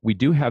we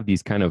do have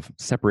these kind of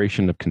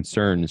separation of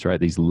concerns, right?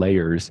 These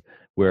layers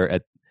where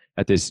at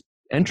this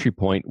entry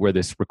point where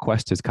this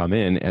request has come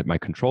in at my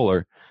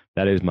controller,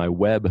 that is my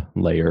web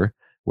layer,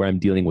 where I'm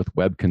dealing with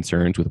web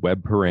concerns, with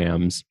web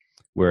params,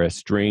 where a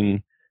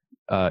string,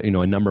 a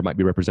number might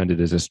be represented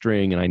as a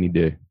string, and I need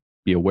to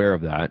be aware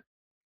of that.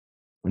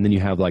 And then you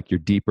have like your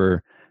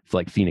deeper,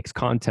 like Phoenix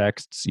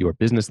contexts, your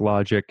business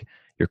logic,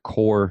 your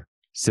core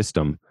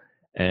system.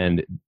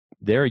 And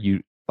there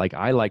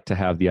I like to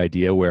have the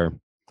idea where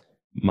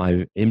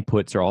my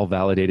inputs are all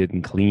validated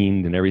and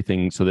cleaned and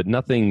everything, so that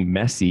nothing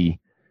messy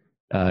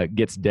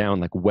gets down,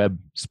 like web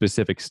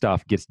specific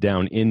stuff gets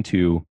down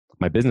into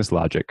my business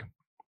logic.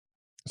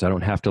 So I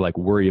don't have to like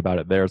worry about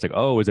it there. It's like,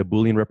 oh, is a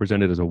Boolean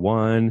represented as a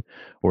 1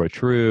 or a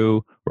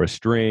true or a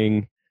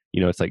string?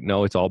 It's like,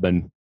 no, it's all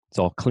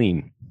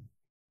clean.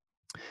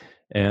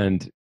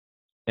 And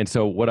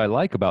so what I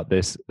like about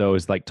this though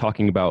is like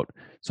talking about,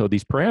 so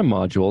these param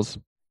modules,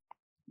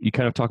 you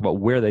kind of talk about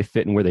where they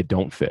fit and where they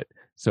don't fit.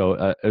 So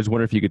I was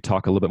wondering if you could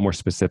talk a little bit more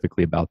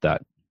specifically about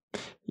that.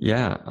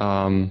 Yeah.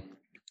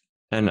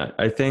 And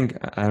I think,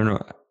 I don't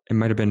know, it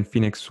might have been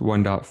Phoenix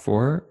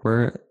 1.4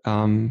 where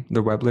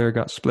the web layer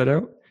got split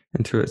out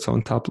into its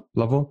own top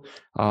level.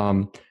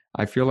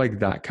 I feel like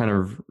that kind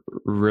of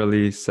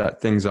really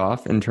set things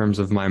off in terms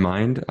of my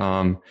mind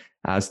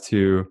as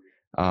to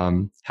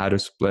how to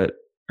split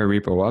a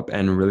repo up,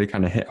 and really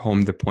kind of hit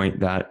home the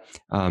point that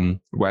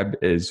web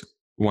is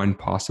one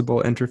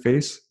possible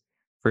interface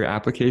for your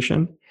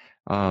application.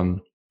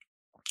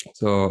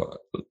 So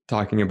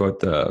talking about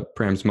the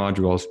params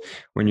modules,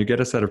 when you get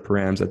a set of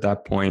params at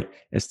that point,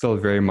 it's still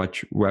very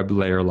much web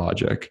layer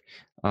logic.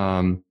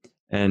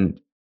 And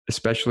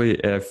especially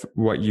if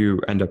what you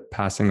end up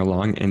passing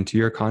along into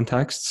your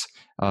contexts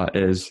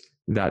is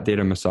that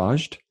data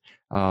massaged,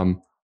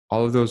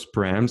 all of those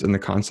params and the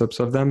concepts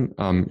of them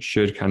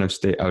should kind of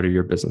stay out of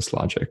your business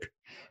logic.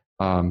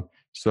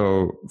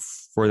 So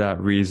for that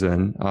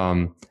reason,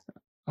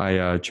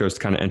 I chose to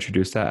kind of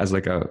introduce that as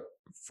like a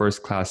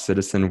first-class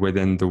citizen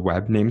within the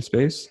web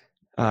namespace.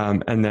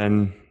 And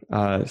then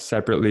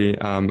separately,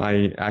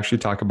 I actually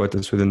talk about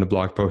this within the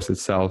blog post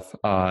itself,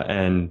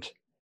 and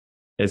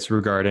it's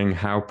regarding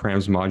how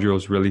params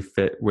modules really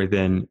fit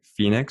within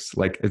Phoenix,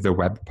 like the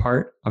web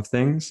part of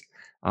things.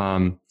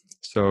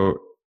 So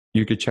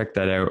you could check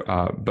that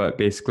out, but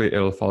basically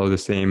it'll follow the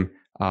same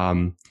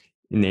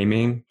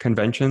naming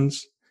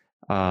conventions.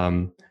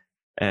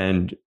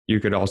 And you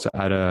could also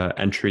add an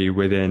entry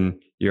within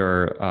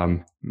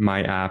your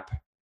My App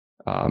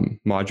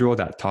module,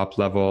 that top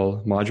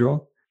level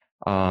module,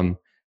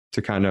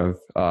 to kind of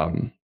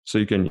so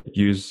you can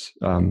use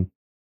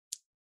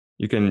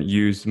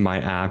My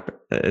App.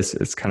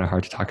 It's kind of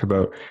hard to talk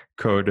about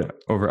code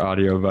over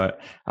audio, but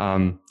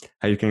how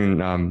you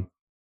can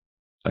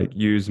like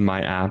use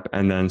My App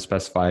and then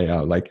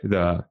specify like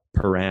the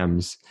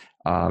params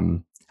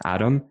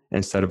atom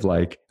instead of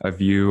like a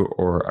view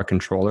or a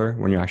controller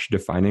when you're actually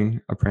defining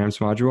a params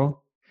module.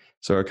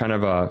 So it kind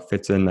of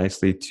fits in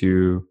nicely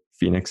to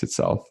Phoenix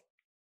itself.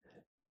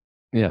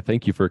 Yeah,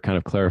 thank you for kind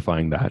of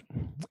clarifying that.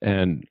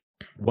 And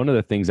one of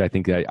the things I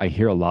think that I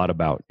hear a lot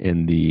about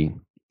in the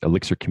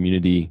Elixir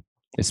community,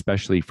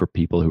 especially for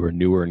people who are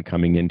newer and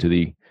coming into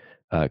the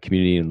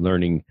community and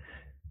learning,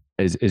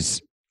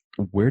 is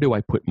where do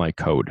I put my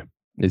code?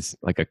 It's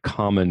like a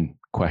common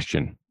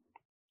question.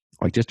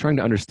 Like just trying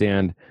to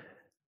understand,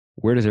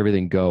 where does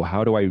everything go?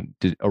 How do I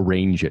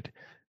arrange it?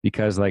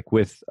 Because like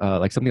with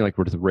like something like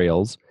with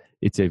Rails,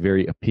 it's a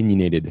very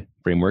opinionated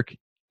framework.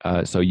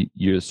 So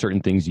you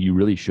certain things you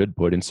really should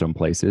put in some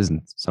places,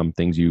 and some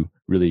things you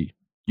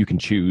can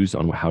choose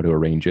on how to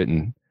arrange it.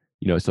 And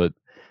so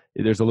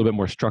there's a little bit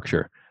more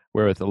structure.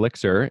 Where with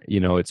Elixir,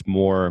 it's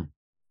more,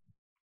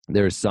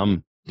 there's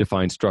some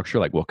defined structure,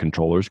 like, well,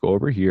 controllers go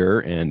over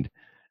here,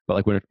 but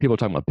like when people are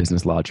talking about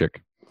business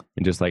logic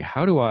and just like,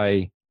 how do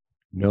I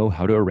know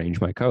how to arrange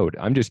my code?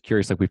 I'm just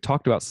curious, like we've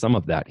talked about some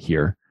of that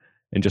here,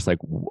 and just like,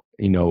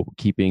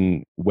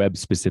 keeping web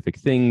specific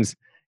things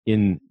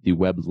in the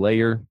web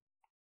layer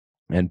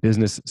and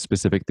business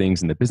specific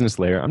things in the business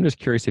layer. I'm just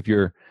curious if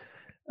you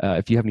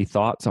have any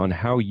thoughts on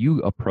how you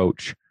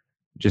approach,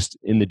 just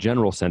in the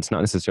general sense,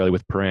 not necessarily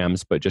with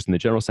params, but just in the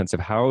general sense of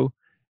how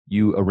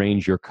you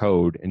arrange your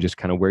code and just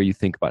kind of where you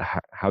think about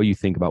how you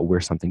think about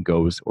where something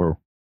goes, or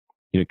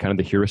kind of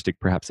the heuristic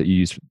perhaps that you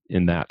use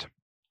in that?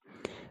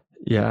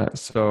 Yeah,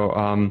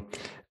 so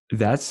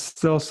that's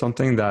still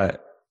something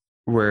that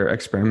we're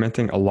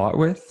experimenting a lot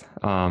with.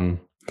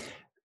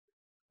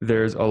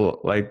 There's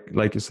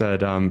like you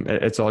said,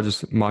 it's all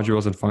just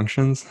modules and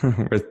functions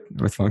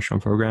with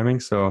functional programming.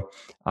 So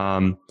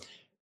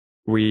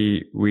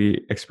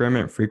we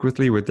experiment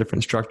frequently with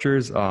different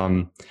structures.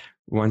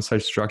 One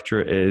such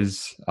structure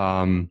is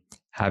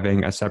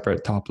having a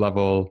separate top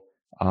level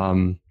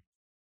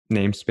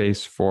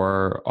namespace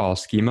for all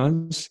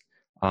schemas.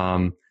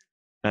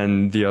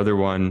 And the other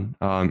one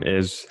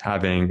is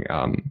having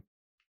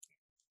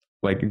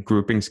like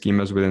grouping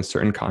schemas within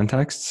certain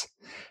contexts.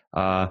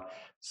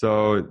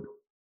 So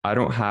I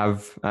don't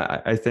have,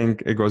 I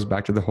think it goes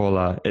back to the whole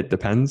it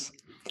depends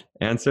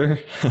answer.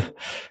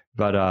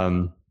 But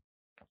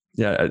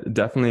yeah,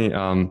 definitely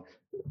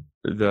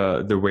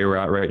the way we're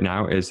at right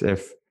now is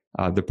if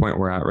the point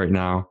we're at right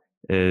now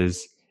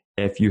is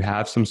if you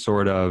have some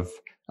sort of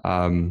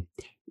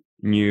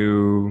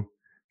new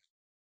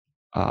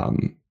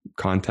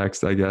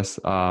context, I guess,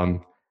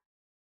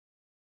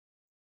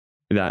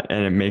 that,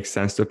 and it makes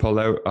sense to pull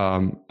out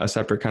a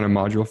separate kind of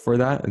module for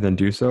that, and then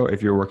do so.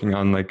 If you're working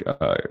on like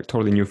a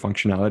totally new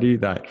functionality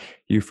that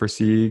you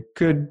foresee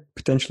could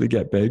potentially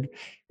get big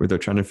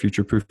without trying to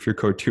future-proof your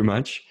code too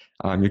much,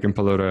 you can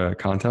pull out a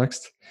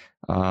context.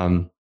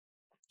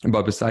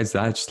 But besides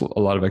that, just a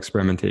lot of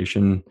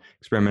experimenting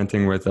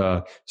with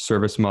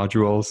service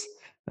modules,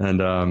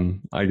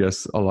 and I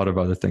guess a lot of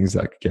other things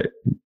that get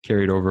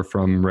carried over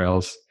from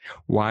Rails,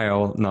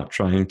 while not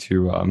trying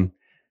to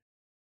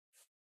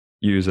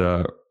use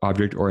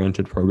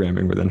object-oriented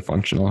programming within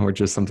functional,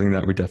 which is something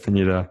that we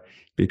definitely need to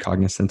be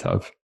cognizant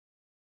of.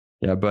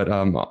 Yeah, but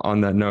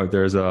on that note,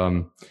 there's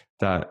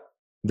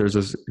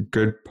this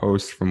good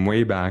post from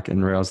way back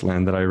in Rails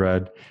land that I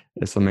read.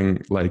 It's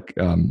something like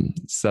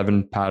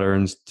 7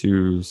 patterns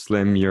to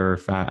slim your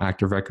fat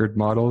active record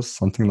models,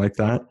 something like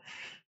that.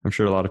 I'm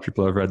sure a lot of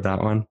people have read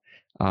that one.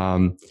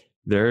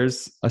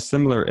 There's a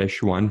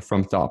similar-ish one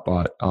from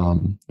Thoughtbot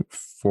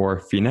for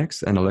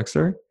Phoenix and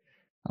Elixir.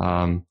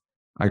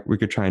 We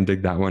could try and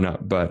dig that one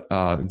up, but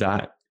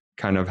that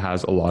kind of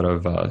has a lot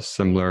of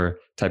similar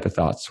type of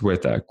thoughts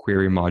with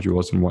query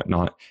modules and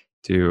whatnot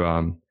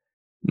to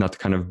not to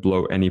kind of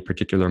bloat any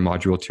particular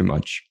module too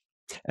much.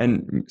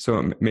 And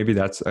so maybe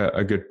that's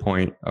a good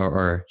point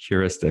or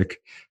heuristic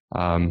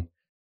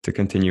to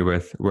continue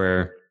with,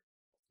 where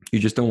you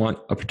just don't want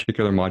a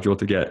particular module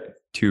to get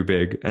too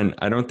big. And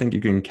I don't think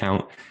you can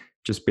count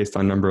just based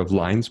on number of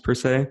lines per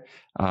se,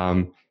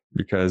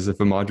 because if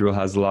a module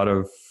has a lot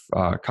of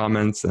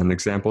comments and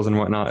examples and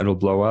whatnot, it'll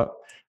blow up.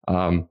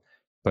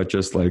 But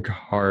just like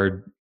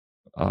hard,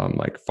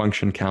 like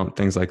function count,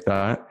 things like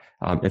that,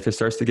 if it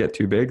starts to get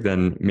too big,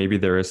 then maybe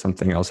there is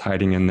something else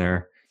hiding in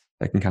there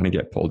that can kind of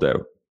get pulled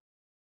out.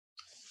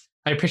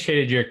 I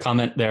appreciated your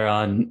comment there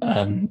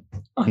on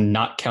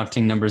not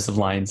counting numbers of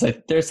lines.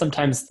 There's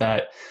sometimes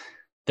that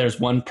there's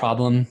one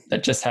problem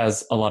that just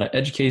has a lot of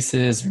edge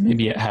cases, or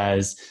maybe it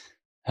has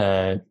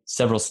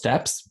several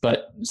steps,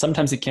 but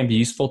sometimes it can be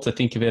useful to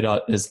think of it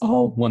as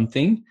all one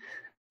thing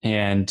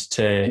and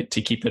to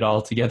keep it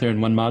all together in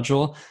one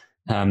module.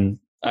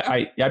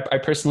 I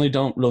personally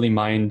don't really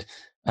mind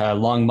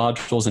long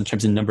modules in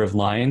terms of number of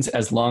lines,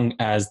 as long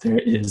as there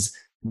is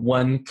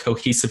one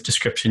cohesive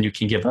description you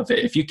can give of it.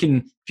 If you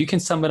can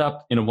sum it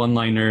up in a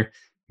one-liner,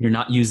 you're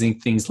not using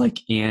things like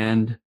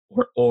and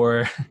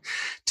or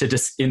to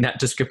just in that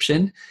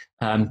description,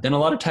 then a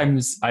lot of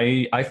times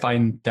I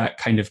find that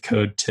kind of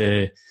code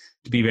to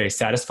be very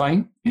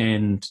satisfying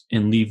and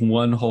leave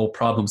one whole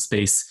problem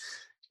space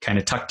kind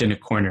of tucked in a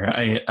corner.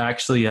 I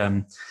actually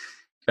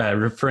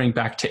referring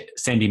back to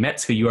Sandy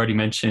Metz, who you already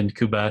mentioned,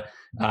 Kuba,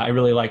 I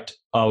really liked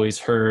always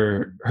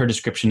her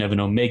description of an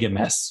omega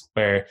mess,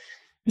 where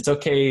it's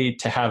okay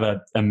to have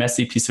a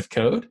messy piece of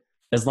code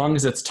as long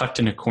as it's tucked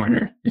in a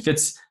corner. If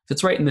it's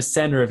right in the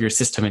center of your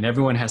system and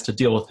everyone has to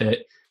deal with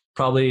it,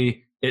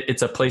 probably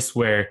it's a place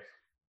where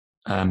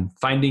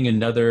finding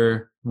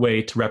another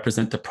way to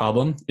represent the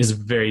problem is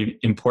very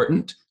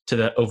important to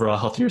the overall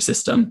healthier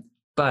system.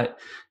 But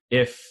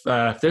if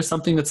there's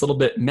something that's a little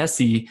bit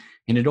messy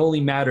and it only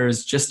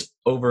matters just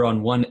over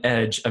on one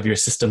edge of your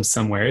system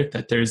somewhere,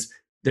 that there's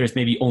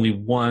maybe only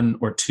one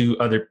or two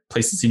other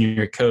places in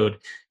your code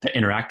that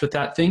interact with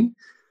that thing,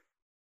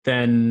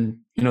 then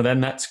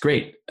that's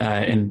great,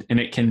 and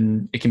it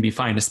can be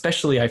fine.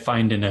 Especially I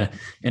find in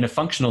a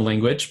functional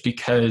language,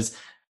 because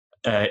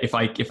if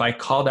I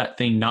call that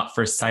thing not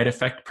for side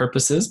effect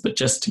purposes but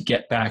just to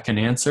get back an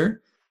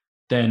answer,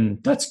 then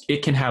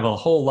it can have a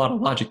whole lot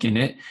of logic in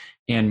it,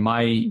 and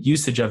my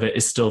usage of it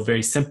is still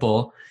very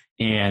simple,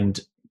 and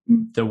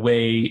the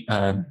way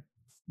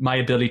my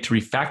ability to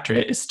refactor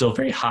it is still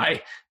very high,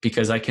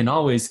 because I can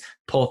always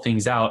pull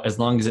things out as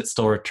long as it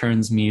still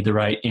returns me the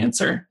right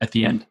answer at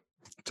the end.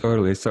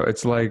 Totally. So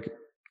it's like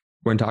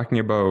when talking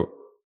about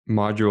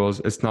modules,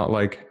 it's not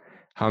like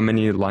how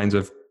many lines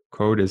of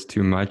code is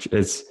too much.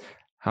 It's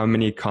how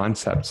many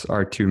concepts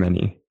are too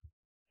many,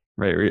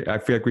 right? I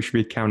feel like we should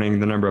be counting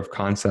the number of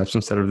concepts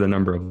instead of the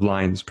number of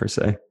lines per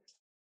se.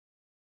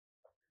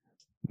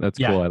 That's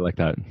cool. I like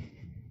that.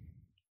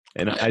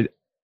 And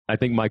I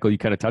think, Michael, you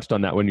kind of touched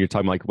on that when you're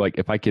talking like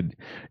if I could,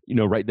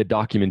 write the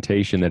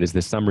documentation that is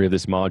the summary of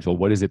this module,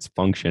 what is its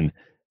function?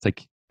 It's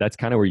like, that's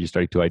kind of where you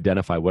start to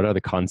identify what are the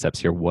concepts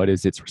here? What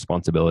is its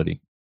responsibility?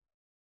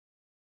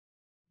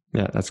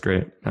 Yeah, that's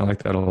great. I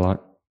like that a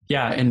lot.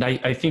 Yeah, and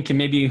I think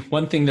maybe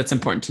one thing that's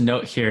important to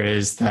note here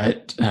is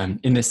that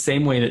in the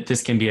same way that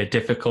this can be a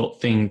difficult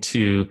thing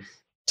to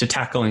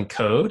tackle in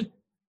code,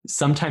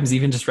 sometimes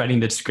even just writing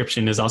the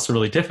description is also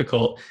really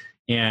difficult.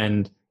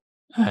 And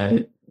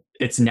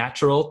it's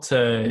natural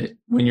to,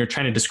 when you're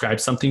trying to describe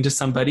something to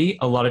somebody,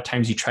 a lot of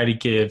times you try to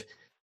give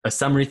a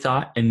summary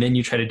thought and then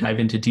you try to dive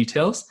into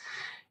details.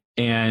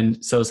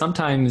 And so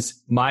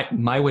sometimes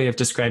my way of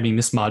describing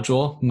this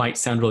module might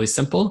sound really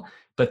simple,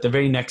 but the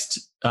very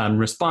next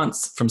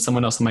response from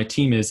someone else on my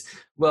team is,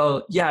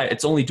 well, yeah,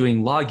 it's only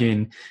doing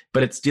login,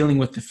 but it's dealing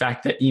with the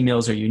fact that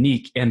emails are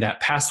unique and that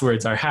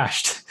passwords are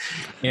hashed.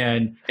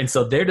 And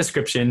so their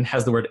description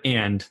has the word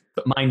 "and,"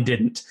 but mine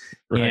didn't.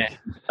 Right.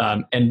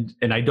 And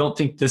I don't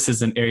think this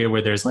is an area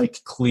where there's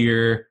like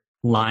clear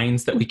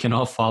lines that we can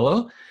all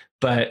follow.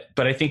 But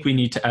I think we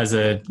need to, as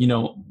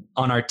on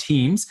our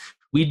teams,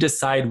 we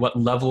decide what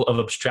level of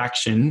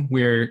abstraction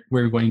we're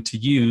going to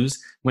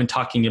use when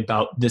talking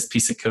about this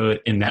piece of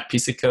code and that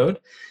piece of code.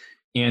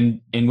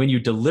 And when you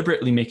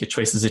deliberately make a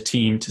choice as a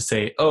team to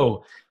say,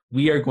 oh,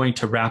 we are going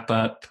to wrap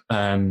up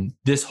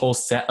this whole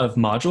set of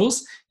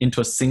modules into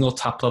a single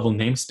top-level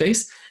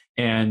namespace,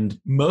 and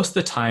most of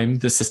the time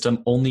the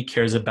system only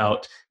cares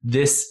about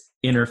this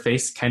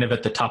interface kind of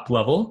at the top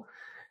level,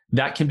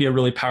 that can be a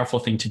really powerful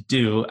thing to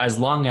do as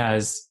long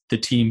as the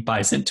team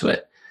buys into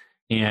it.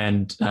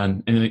 And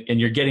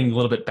you're getting a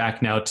little bit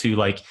back now to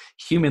like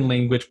human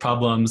language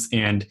problems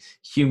and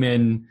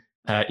human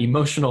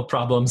emotional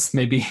problems,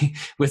 maybe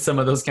with some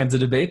of those kinds of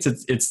debates.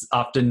 It's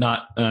often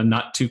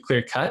not too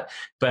clear cut,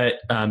 but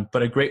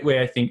a great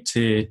way I think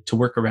to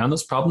work around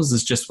those problems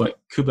is just what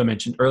Kuba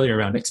mentioned earlier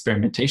around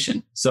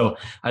experimentation. So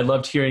I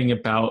loved hearing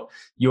about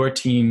your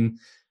team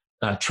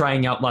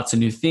trying out lots of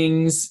new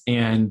things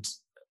and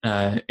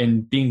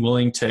being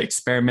willing to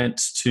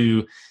experiment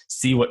to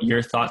see what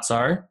your thoughts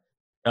are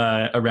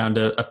around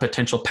a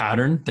potential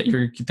pattern that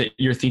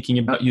you're thinking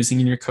about using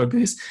in your code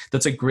base.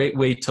 That's a great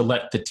way to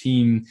let the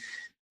team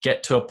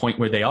get to a point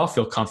where they all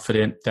feel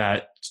confident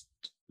that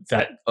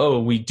oh,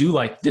 we do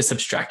like this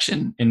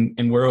abstraction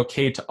and we're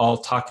okay to all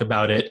talk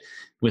about it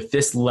with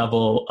this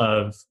level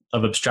of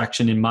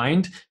abstraction in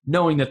mind,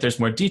 knowing that there's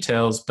more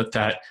details, but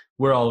that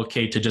we're all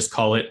okay to just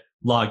call it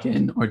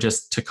login or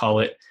just to call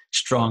it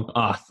strong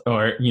auth,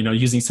 or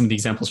using some of the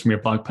examples from your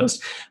blog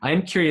post. I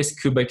am curious,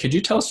 Kuba, could you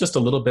tell us just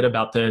a little bit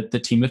about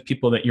the team of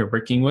people that you're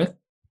working with?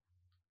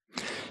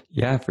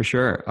 Yeah, for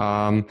sure.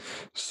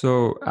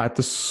 So at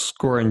the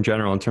Score in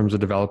general, in terms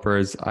of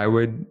developers, I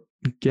would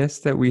guess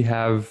that we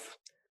have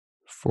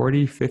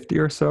 40, 50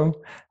 or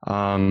so.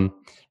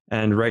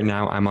 And right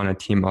now I'm on a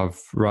team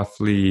of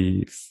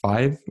roughly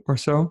 5 or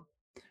so.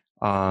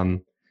 A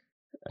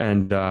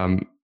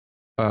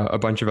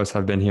bunch of us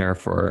have been here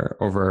for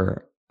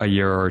over a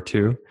year or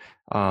two.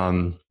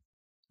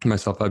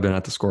 Myself, I've been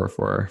at the Score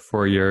for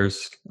 4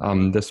 years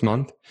this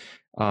month.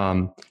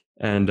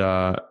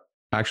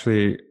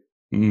 Actually,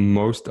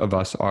 most of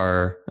us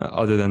are,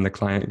 other than the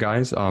client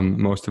guys,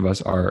 most of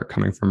us are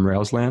coming from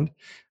Railsland.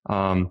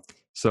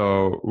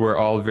 So we're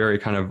all very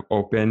kind of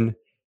open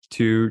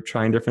to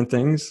trying different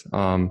things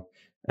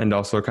and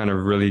also kind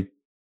of really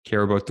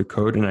care about the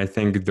code. And I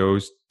think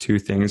those two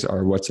things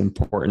are what's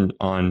important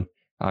on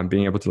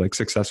being able to like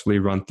successfully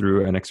run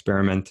through an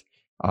experimental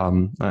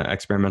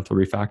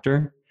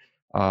refactor.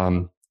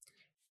 So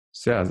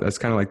yeah, that's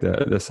kind of like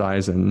the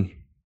size and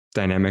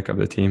dynamic of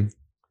the team.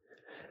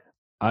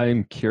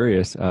 I'm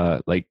curious,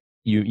 like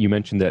you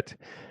mentioned that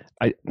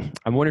I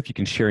wonder if you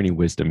can share any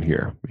wisdom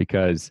here,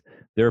 because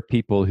there are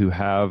people who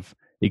have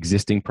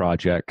existing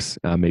projects.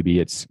 Maybe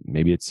it's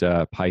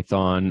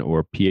Python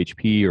or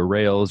PHP or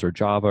Rails or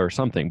Java or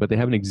something, but they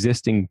have an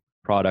existing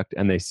product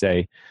and they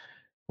say,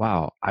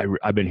 wow,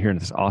 I've been hearing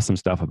this awesome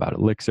stuff about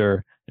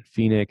Elixir and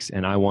Phoenix,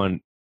 and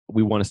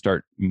we want to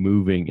start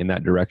moving in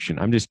that direction.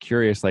 I'm just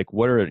curious, like,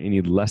 what are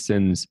any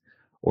lessons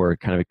or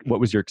kind of what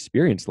was your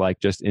experience like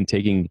just in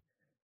taking,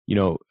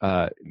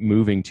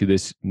 moving to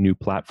this new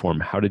platform?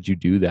 How did you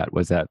do that?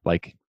 Was that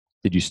like,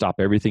 did you stop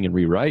everything and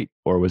rewrite,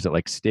 or was it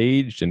like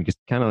staged? And just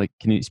kind of like,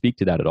 can you speak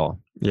to that at all?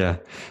 Yeah.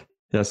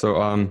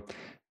 So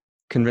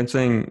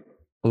convincing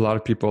a lot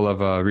of people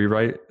of a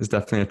rewrite is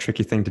definitely a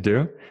tricky thing to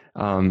do.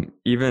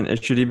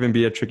 It should even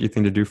be a tricky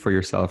thing to do for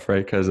yourself,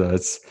 right?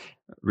 Because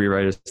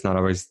rewrite is not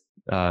always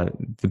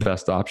the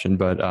best option.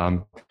 But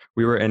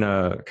we were in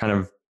a kind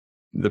of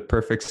the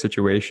perfect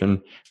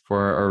situation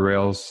for our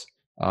Rails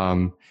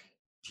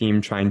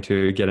team trying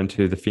to get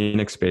into the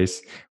Phoenix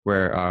space,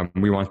 where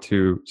we want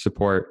to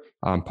support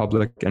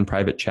public and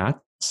private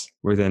chats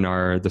within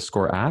the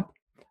Score app.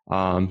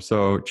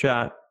 So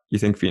chat, you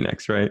think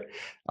Phoenix, right?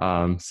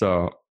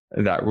 So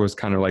that was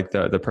kind of like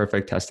the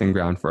perfect testing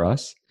ground for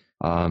us.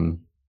 And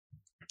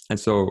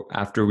so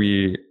after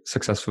we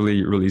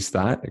successfully released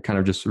that, it kind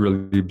of just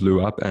really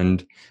blew up.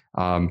 And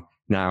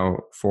now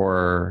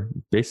for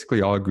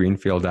basically all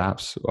Greenfield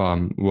apps,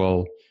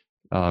 we'll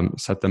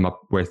set them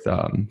up with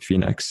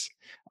Phoenix.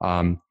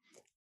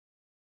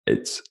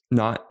 It's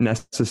not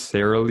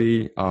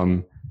necessarily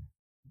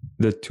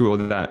the tool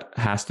that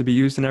has to be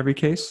used in every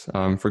case.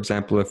 For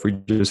example, if we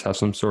just have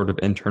some sort of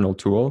internal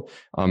tool,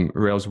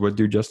 Rails would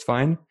do just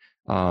fine.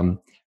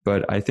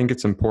 But I think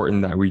it's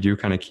important that we do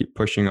kind of keep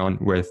pushing on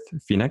with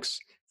Phoenix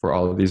for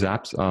all of these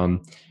apps,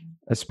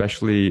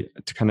 especially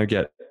to kind of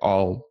get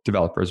all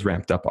developers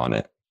ramped up on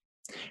it,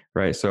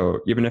 right?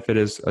 So even if it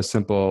is a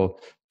simple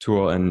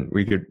tool and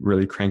we could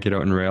really crank it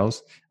out in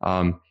Rails,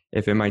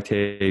 if it might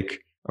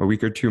take a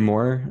week or two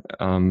more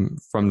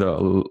from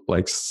the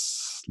like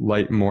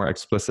slight more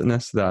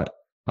explicitness that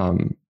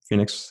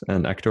Phoenix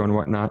and Ecto and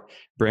whatnot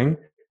bring,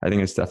 I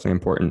think it's definitely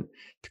important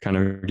to kind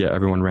of get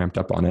everyone ramped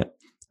up on it.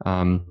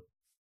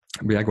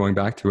 But yeah, going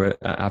back to it,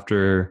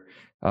 after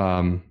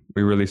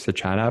we released the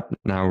chat app,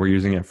 now we're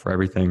using it for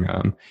everything.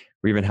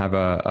 We even have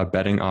a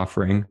betting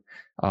offering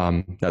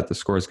that the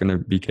score is going to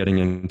be getting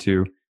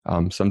into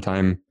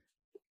sometime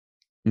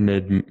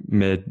mid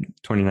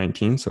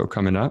 2019, so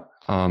coming up.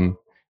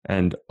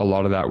 And a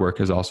lot of that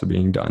work is also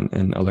being done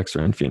in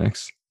Elixir and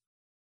Phoenix.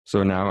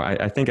 So now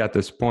I think at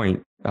this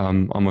point,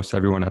 almost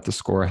everyone at the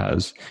score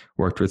has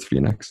worked with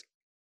Phoenix.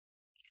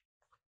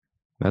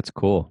 That's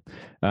cool.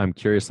 I'm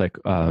curious, like,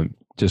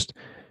 just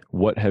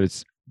what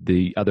has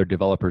the other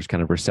developers'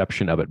 kind of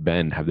reception of it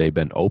been? Have they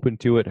been open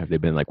to it? Have they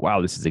been like,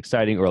 wow, this is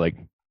exciting? Or like,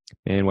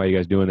 man, why are you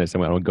guys doing this? I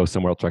want to go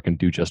somewhere else where I can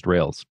do just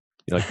Rails.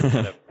 You know, like,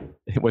 kind of,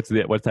 what's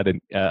that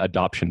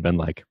adoption been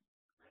like?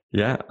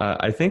 Yeah,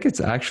 I think it's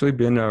actually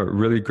been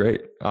really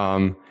great.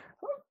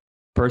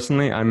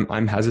 Personally,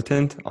 I'm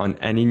hesitant on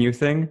any new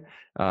thing,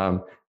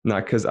 not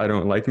because I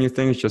don't like new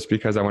things, just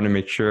because I want to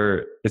make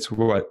sure it's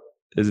what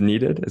is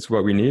needed. It's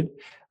what we need.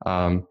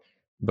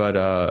 But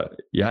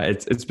yeah,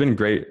 it's been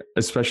great,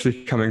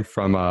 especially coming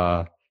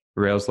from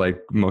Rails,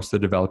 like most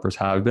of the developers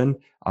have been.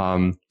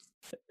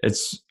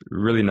 It's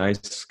really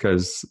nice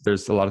because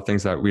there's a lot of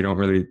things that we don't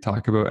really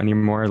talk about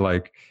anymore,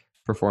 like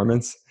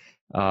performance.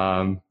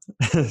 So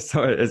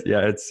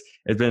it's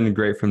been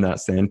great from that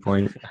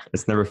standpoint.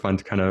 It's never fun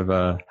to kind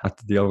of have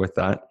to deal with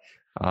that.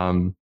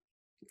 And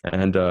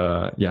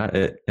yeah,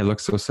 it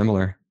looks so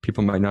similar.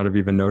 People might not have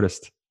even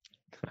noticed.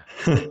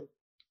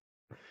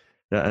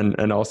 Yeah,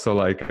 and also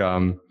like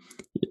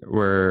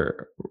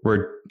we're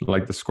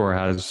like the score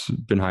has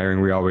been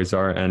hiring, we always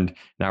are, and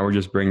now we're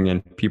just bringing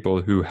in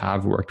people who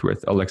have worked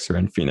with Elixir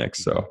and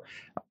Phoenix. So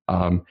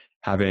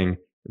having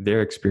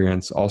their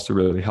experience also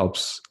really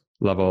helps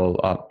level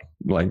up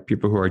like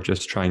people who are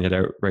just trying it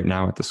out right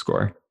now at the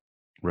score.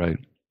 Right.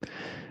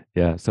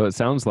 Yeah. So it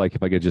sounds like,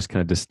 if I could just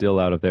kind of distill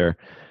out of there,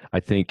 I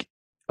think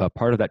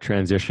part of that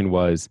transition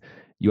was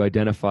you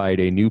identified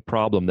a new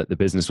problem that the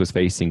business was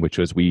facing, which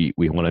was we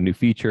want a new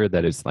feature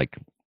that is like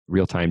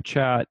real-time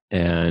chat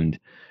and,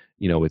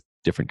 you know, with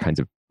different kinds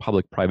of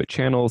public private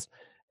channels.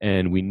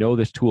 And we know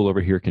this tool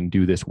over here can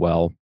do this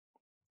well.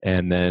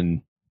 And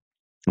then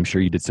I'm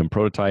sure you did some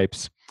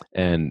prototypes,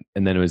 and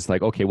then it was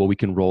like, okay, well, we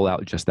can roll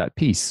out just that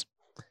piece.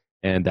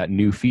 And that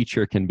new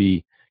feature can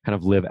be kind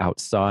of live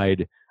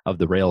outside of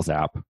the Rails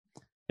app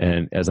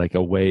and as like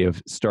a way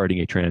of starting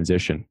a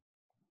transition.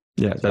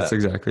 Yeah, that's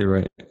exactly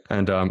right.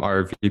 And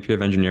our VP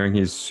of engineering,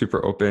 he's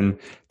super open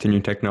to new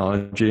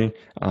technology.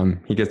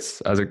 He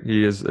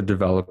is a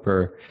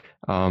developer.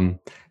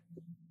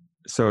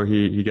 So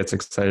he gets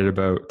excited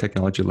about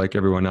technology like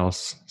everyone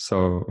else.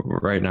 So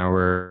right now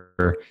we're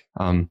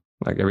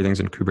like everything's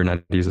in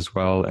Kubernetes as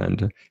well.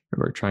 And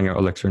we're trying out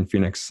Elixir and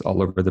Phoenix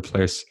all over the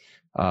place.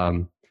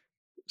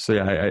 So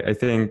yeah, I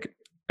think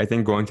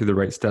going through the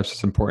right steps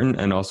is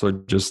important, and also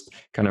just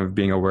kind of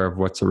being aware of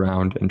what's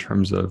around in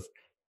terms of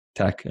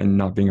tech and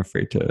not being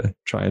afraid to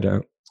try it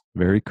out.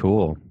 Very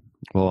cool.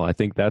 Well, I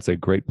think that's a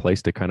great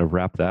place to kind of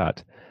wrap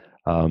that.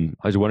 I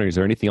was wondering, is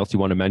there anything else you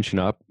want to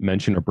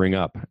mention or bring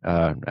up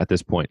at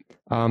this point?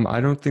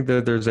 I don't think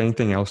that there's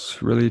anything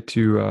else really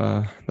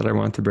that I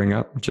want to bring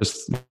up.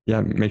 Just,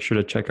 yeah, make sure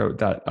to check out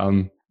that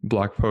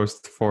blog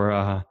post for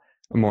a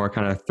more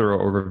kind of thorough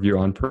overview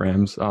on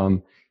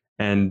params,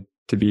 and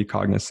to be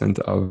cognizant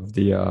of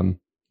the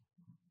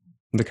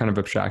kind of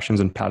abstractions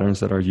and patterns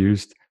that are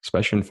used,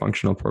 especially in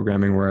functional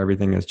programming where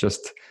everything is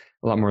just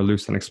a lot more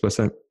loose and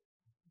explicit.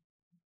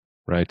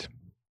 Right.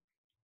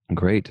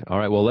 Great. All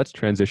right. Well, let's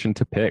transition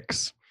to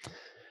picks.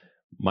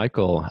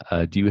 Michael,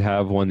 do you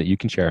have one that you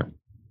can share?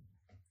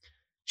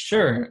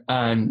 Sure.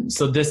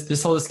 So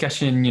this whole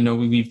discussion,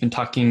 we've been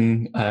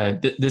talking,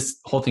 this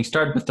whole thing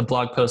started with the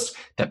blog post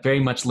that very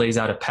much lays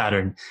out a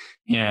pattern.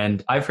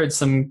 And I've heard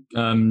some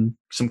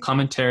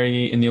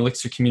commentary in the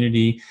Elixir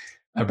community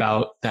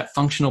about that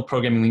functional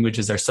programming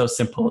languages are so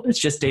simple. It's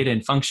just data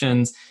and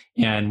functions,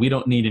 and we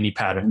don't need any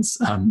patterns.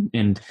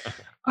 And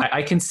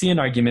I can see an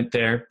argument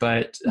there,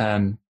 but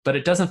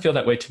it doesn't feel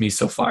that way to me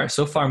so far.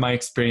 So far, my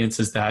experience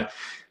is that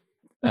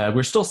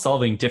we're still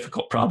solving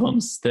difficult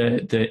problems.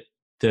 The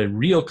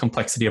real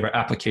complexity of our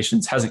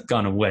applications hasn't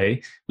gone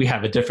away. We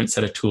have a different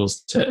set of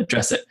tools to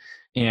address it.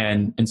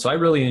 And so I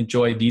really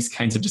enjoy these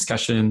kinds of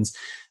discussions.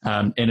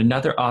 And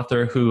another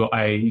author who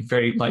I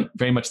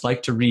very much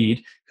like to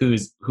read, who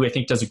I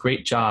think does a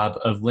great job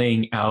of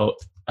laying out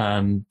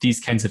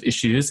these kinds of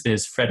issues,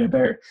 is Fred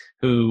Hebert,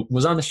 who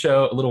was on the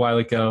show a little while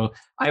ago.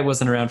 I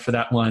wasn't around for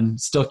that one,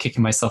 still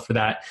kicking myself for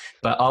that.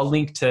 But I'll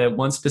link to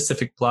one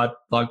specific blog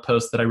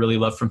post that I really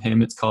love from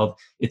him. It's called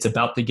 "It's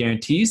About the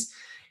Guarantees."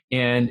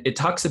 And it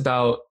talks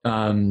about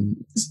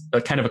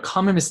a kind of a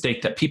common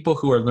mistake that people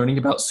who are learning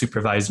about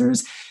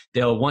supervisors,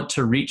 they'll want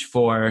to reach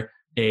for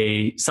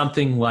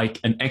something like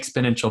an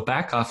exponential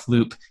backoff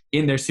loop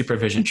in their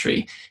supervision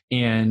tree.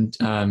 And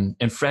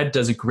Fred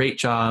does a great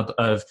job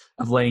of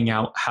laying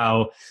out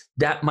how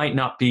that might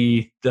not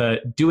be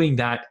doing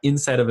that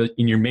inside of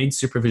in your main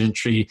supervision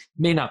tree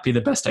may not be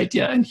the best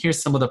idea. And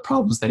here's some of the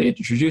problems that it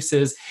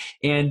introduces.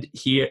 And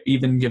he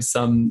even gives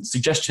some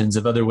suggestions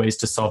of other ways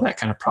to solve that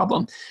kind of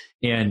problem.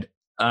 And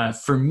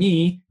for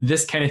me,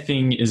 this kind of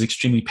thing is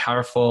extremely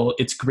powerful.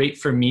 It's great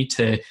for me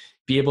to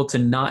be able to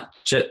not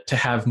just to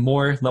have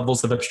more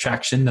levels of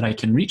abstraction that I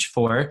can reach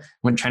for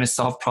when trying to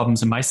solve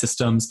problems in my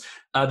systems,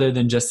 other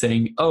than just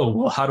saying, oh,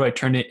 well, how do I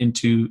turn it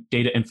into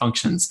data and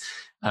functions?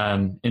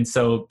 And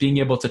so being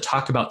able to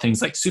talk about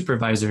things like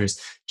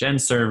supervisors, gen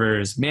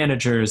servers,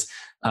 managers,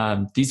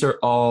 these are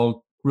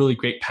all really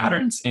great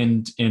patterns.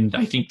 And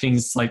I think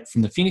things like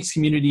from the Phoenix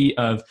community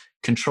of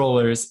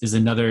controllers is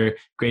another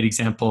great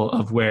example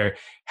of where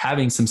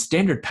having some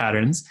standard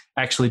patterns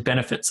actually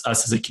benefits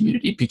us as a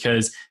community,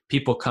 because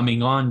people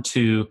coming on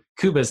to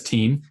Kuba's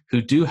team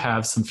who do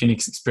have some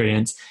Phoenix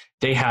experience,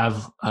 they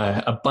have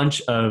a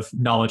bunch of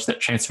knowledge that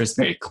transfers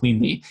very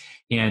cleanly.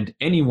 And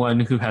anyone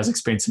who has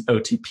experience in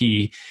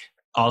OTP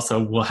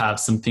also will have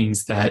some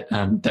things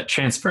that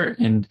transfer.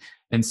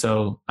 And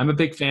so I'm a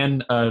big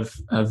fan of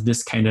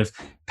this kind of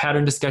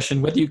pattern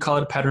discussion, whether you call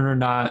it a pattern or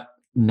not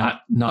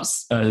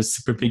a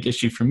super big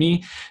issue for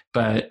me.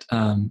 But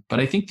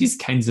I think these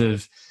kinds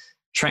of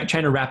trying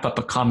to wrap up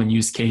a common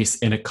use case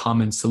and a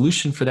common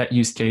solution for that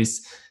use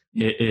case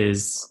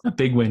is a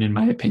big win in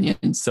my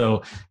opinion.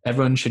 So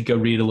everyone should go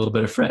read a little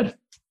bit of Fred.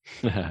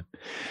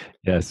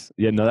 Yes.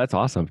 Yeah, no, that's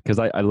awesome. Because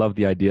I love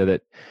the idea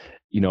that,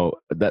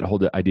 that whole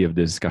idea of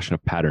the discussion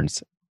of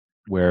patterns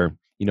where,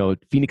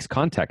 Phoenix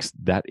context,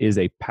 that is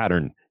a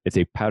pattern. It's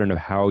a pattern of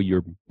how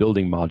you're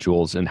building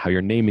modules and how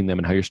you're naming them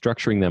and how you're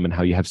structuring them and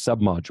how you have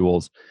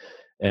submodules.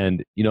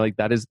 And,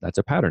 that's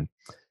a pattern.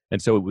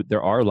 And so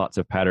there are lots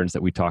of patterns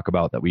that we talk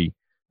about that we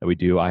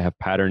do. I have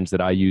patterns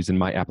that I use in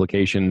my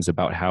applications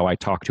about how I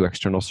talk to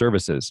external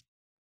services,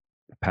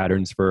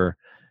 patterns for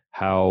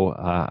how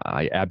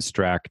I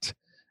abstract,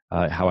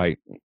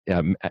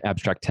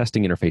 abstract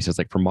testing interfaces,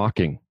 like for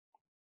mocking.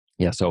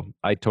 Yeah, so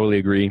I totally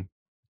agree.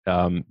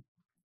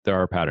 There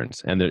are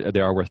patterns, and they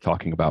are worth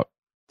talking about.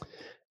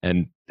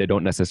 And they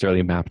don't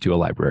necessarily map to a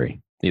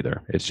library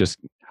either. It's just,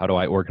 how do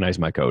I organize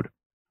my code?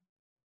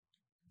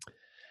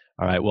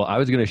 All right, well, I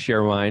was going to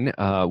share mine,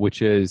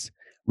 which is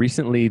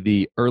recently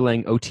the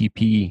Erlang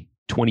OTP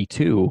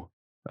 22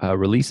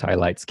 release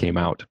highlights came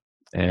out.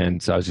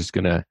 And so I was just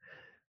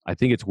I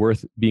think it's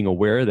worth being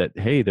aware that,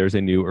 hey, there's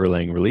a new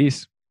Erlang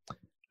release.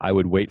 I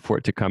would wait for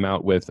it to come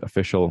out with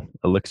official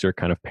Elixir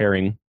kind of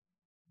pairing.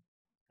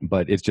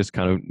 But it's just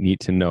kind of neat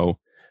to know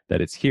that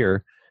it's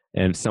here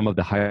and some of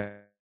the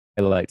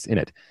highlights in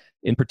it.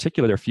 In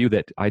particular, there are a few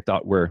that I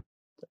thought were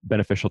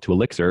beneficial to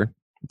Elixir.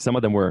 Some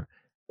of them were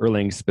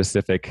Erlang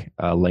specific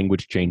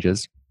language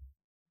changes.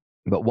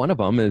 But one of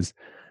them is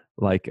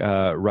like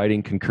write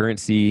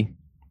concurrency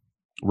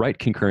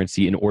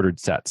in ordered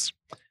sets.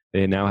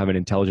 They now have an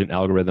intelligent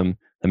algorithm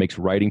that makes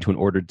writing to an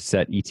ordered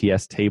set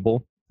ETS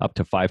table up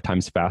to 5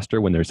 times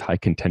faster when there's high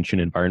contention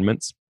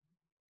environments.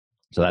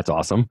 So that's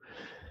awesome.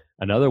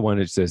 Another one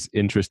is just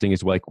interesting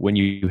is like when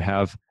you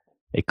have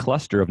a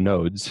cluster of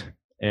nodes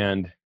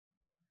and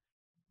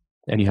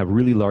you have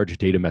really large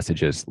data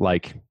messages,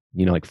 like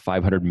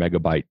 500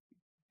 megabyte,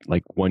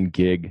 like 1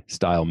 gig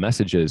style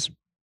messages.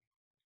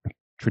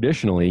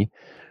 Traditionally,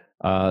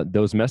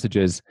 those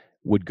messages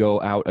would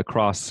go out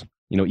across,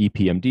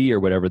 EPMD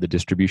or whatever the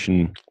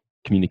distribution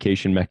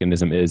communication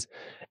mechanism is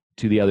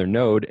to the other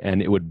node,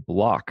 and it would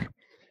block.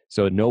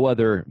 So no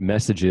other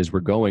messages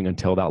were going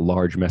until that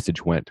large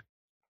message went,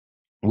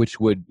 which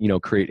would,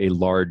 create a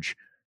large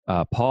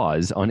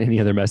pause on any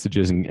other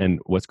messages and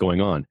what's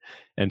going on.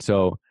 And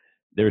so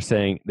they're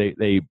saying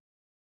they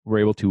were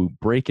able to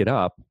break it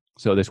up.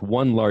 So this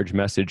one large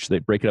message, they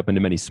break it up into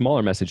many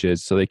smaller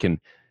messages so they can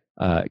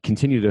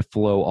continue to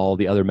flow all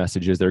the other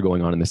messages that are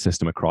going on in the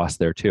system across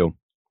there too.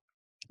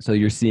 So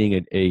you're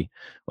seeing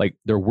like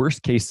their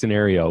worst case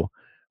scenario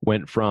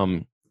went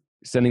from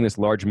sending this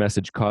large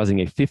message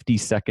causing a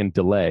 50-second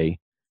delay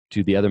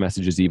to the other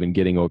messages even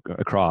getting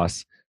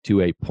across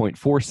to a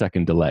 0.4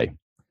 second delay.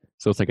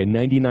 So it's like a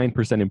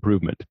 99%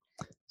 improvement.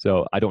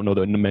 So I don't know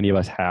that many of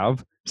us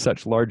have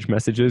such large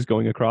messages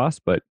going across,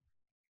 but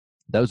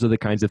those are the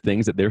kinds of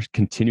things that they're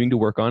continuing to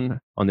work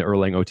on the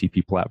Erlang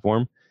OTP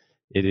platform.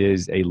 It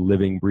is a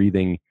living,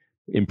 breathing,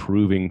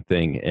 improving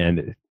thing,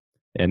 and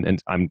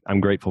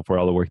I'm grateful for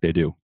all the work they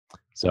do.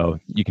 So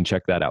you can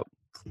check that out.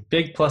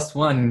 Big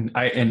 +1.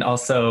 And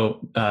also,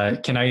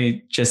 can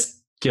I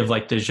just give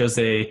like the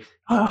Jose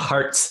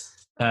hearts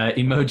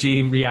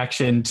emoji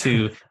reaction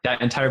to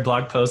that entire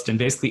blog post and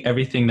basically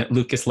everything that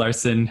Lucas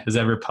Larson has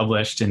ever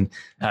published. And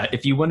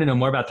if you want to know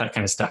more about that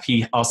kind of stuff,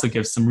 he also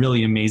gives some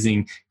really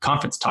amazing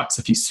conference talks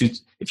if you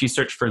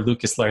search for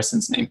Lucas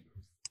Larson's name.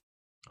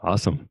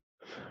 Awesome.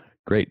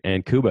 Great.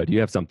 And Kuba, do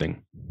you have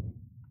something?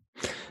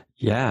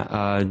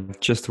 Yeah,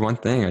 just one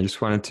thing. I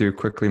just wanted to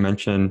quickly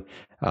mention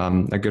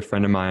a good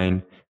friend of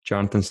mine,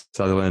 Jonathan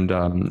Sutherland,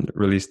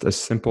 released a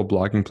simple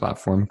blogging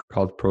platform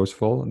called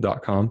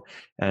prosful.com,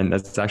 and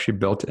it's actually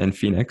built in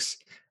Phoenix.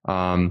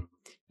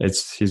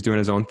 He's doing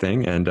his own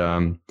thing,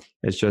 and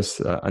it's just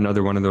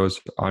another one of those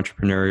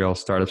entrepreneurial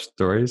startup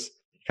stories.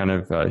 He kind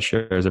of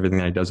shares everything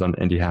that he does on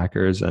Indie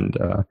Hackers, and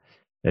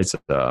it's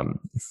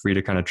free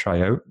to kind of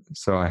try out.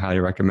 So I highly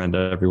recommend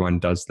that everyone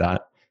does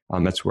that.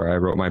 That's where I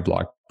wrote my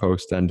blog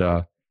post, and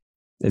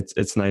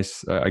it's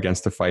nice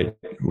against the fight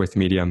with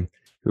Medium,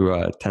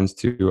 who tends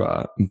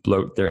to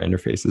bloat their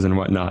interfaces and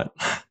whatnot.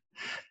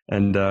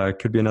 And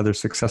could be another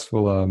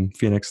successful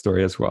Phoenix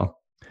story as well.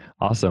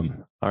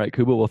 Awesome. All right,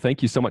 Kuba. Well,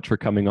 thank you so much for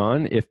coming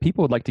on. If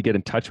people would like to get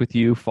in touch with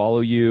you, follow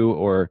you,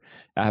 or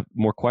have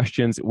more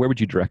questions, where would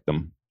you direct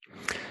them?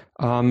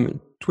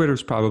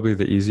 Twitter's probably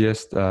the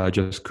easiest.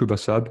 Just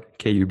Kubasub,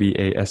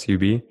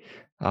 Kubasub.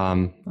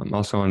 I'm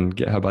also on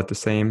GitHub at the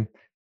same,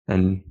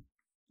 and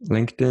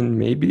LinkedIn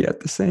maybe at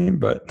the same,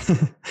 but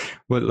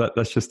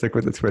let's just stick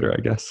with the Twitter,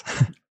 I guess.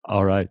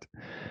 All right.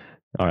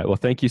 Well,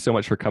 thank you so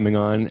much for coming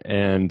on.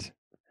 And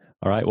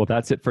all right, well,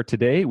 that's it for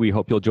today. We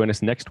hope you'll join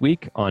us next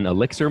week on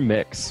Elixir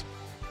Mix.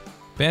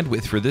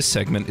 Bandwidth for this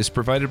segment is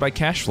provided by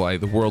CacheFly,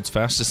 the world's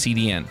fastest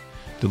CDN.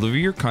 Deliver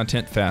your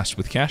content fast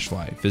with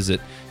CacheFly. Visit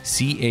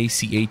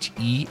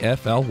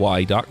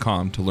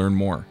CACHEFLY.com to learn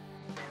more.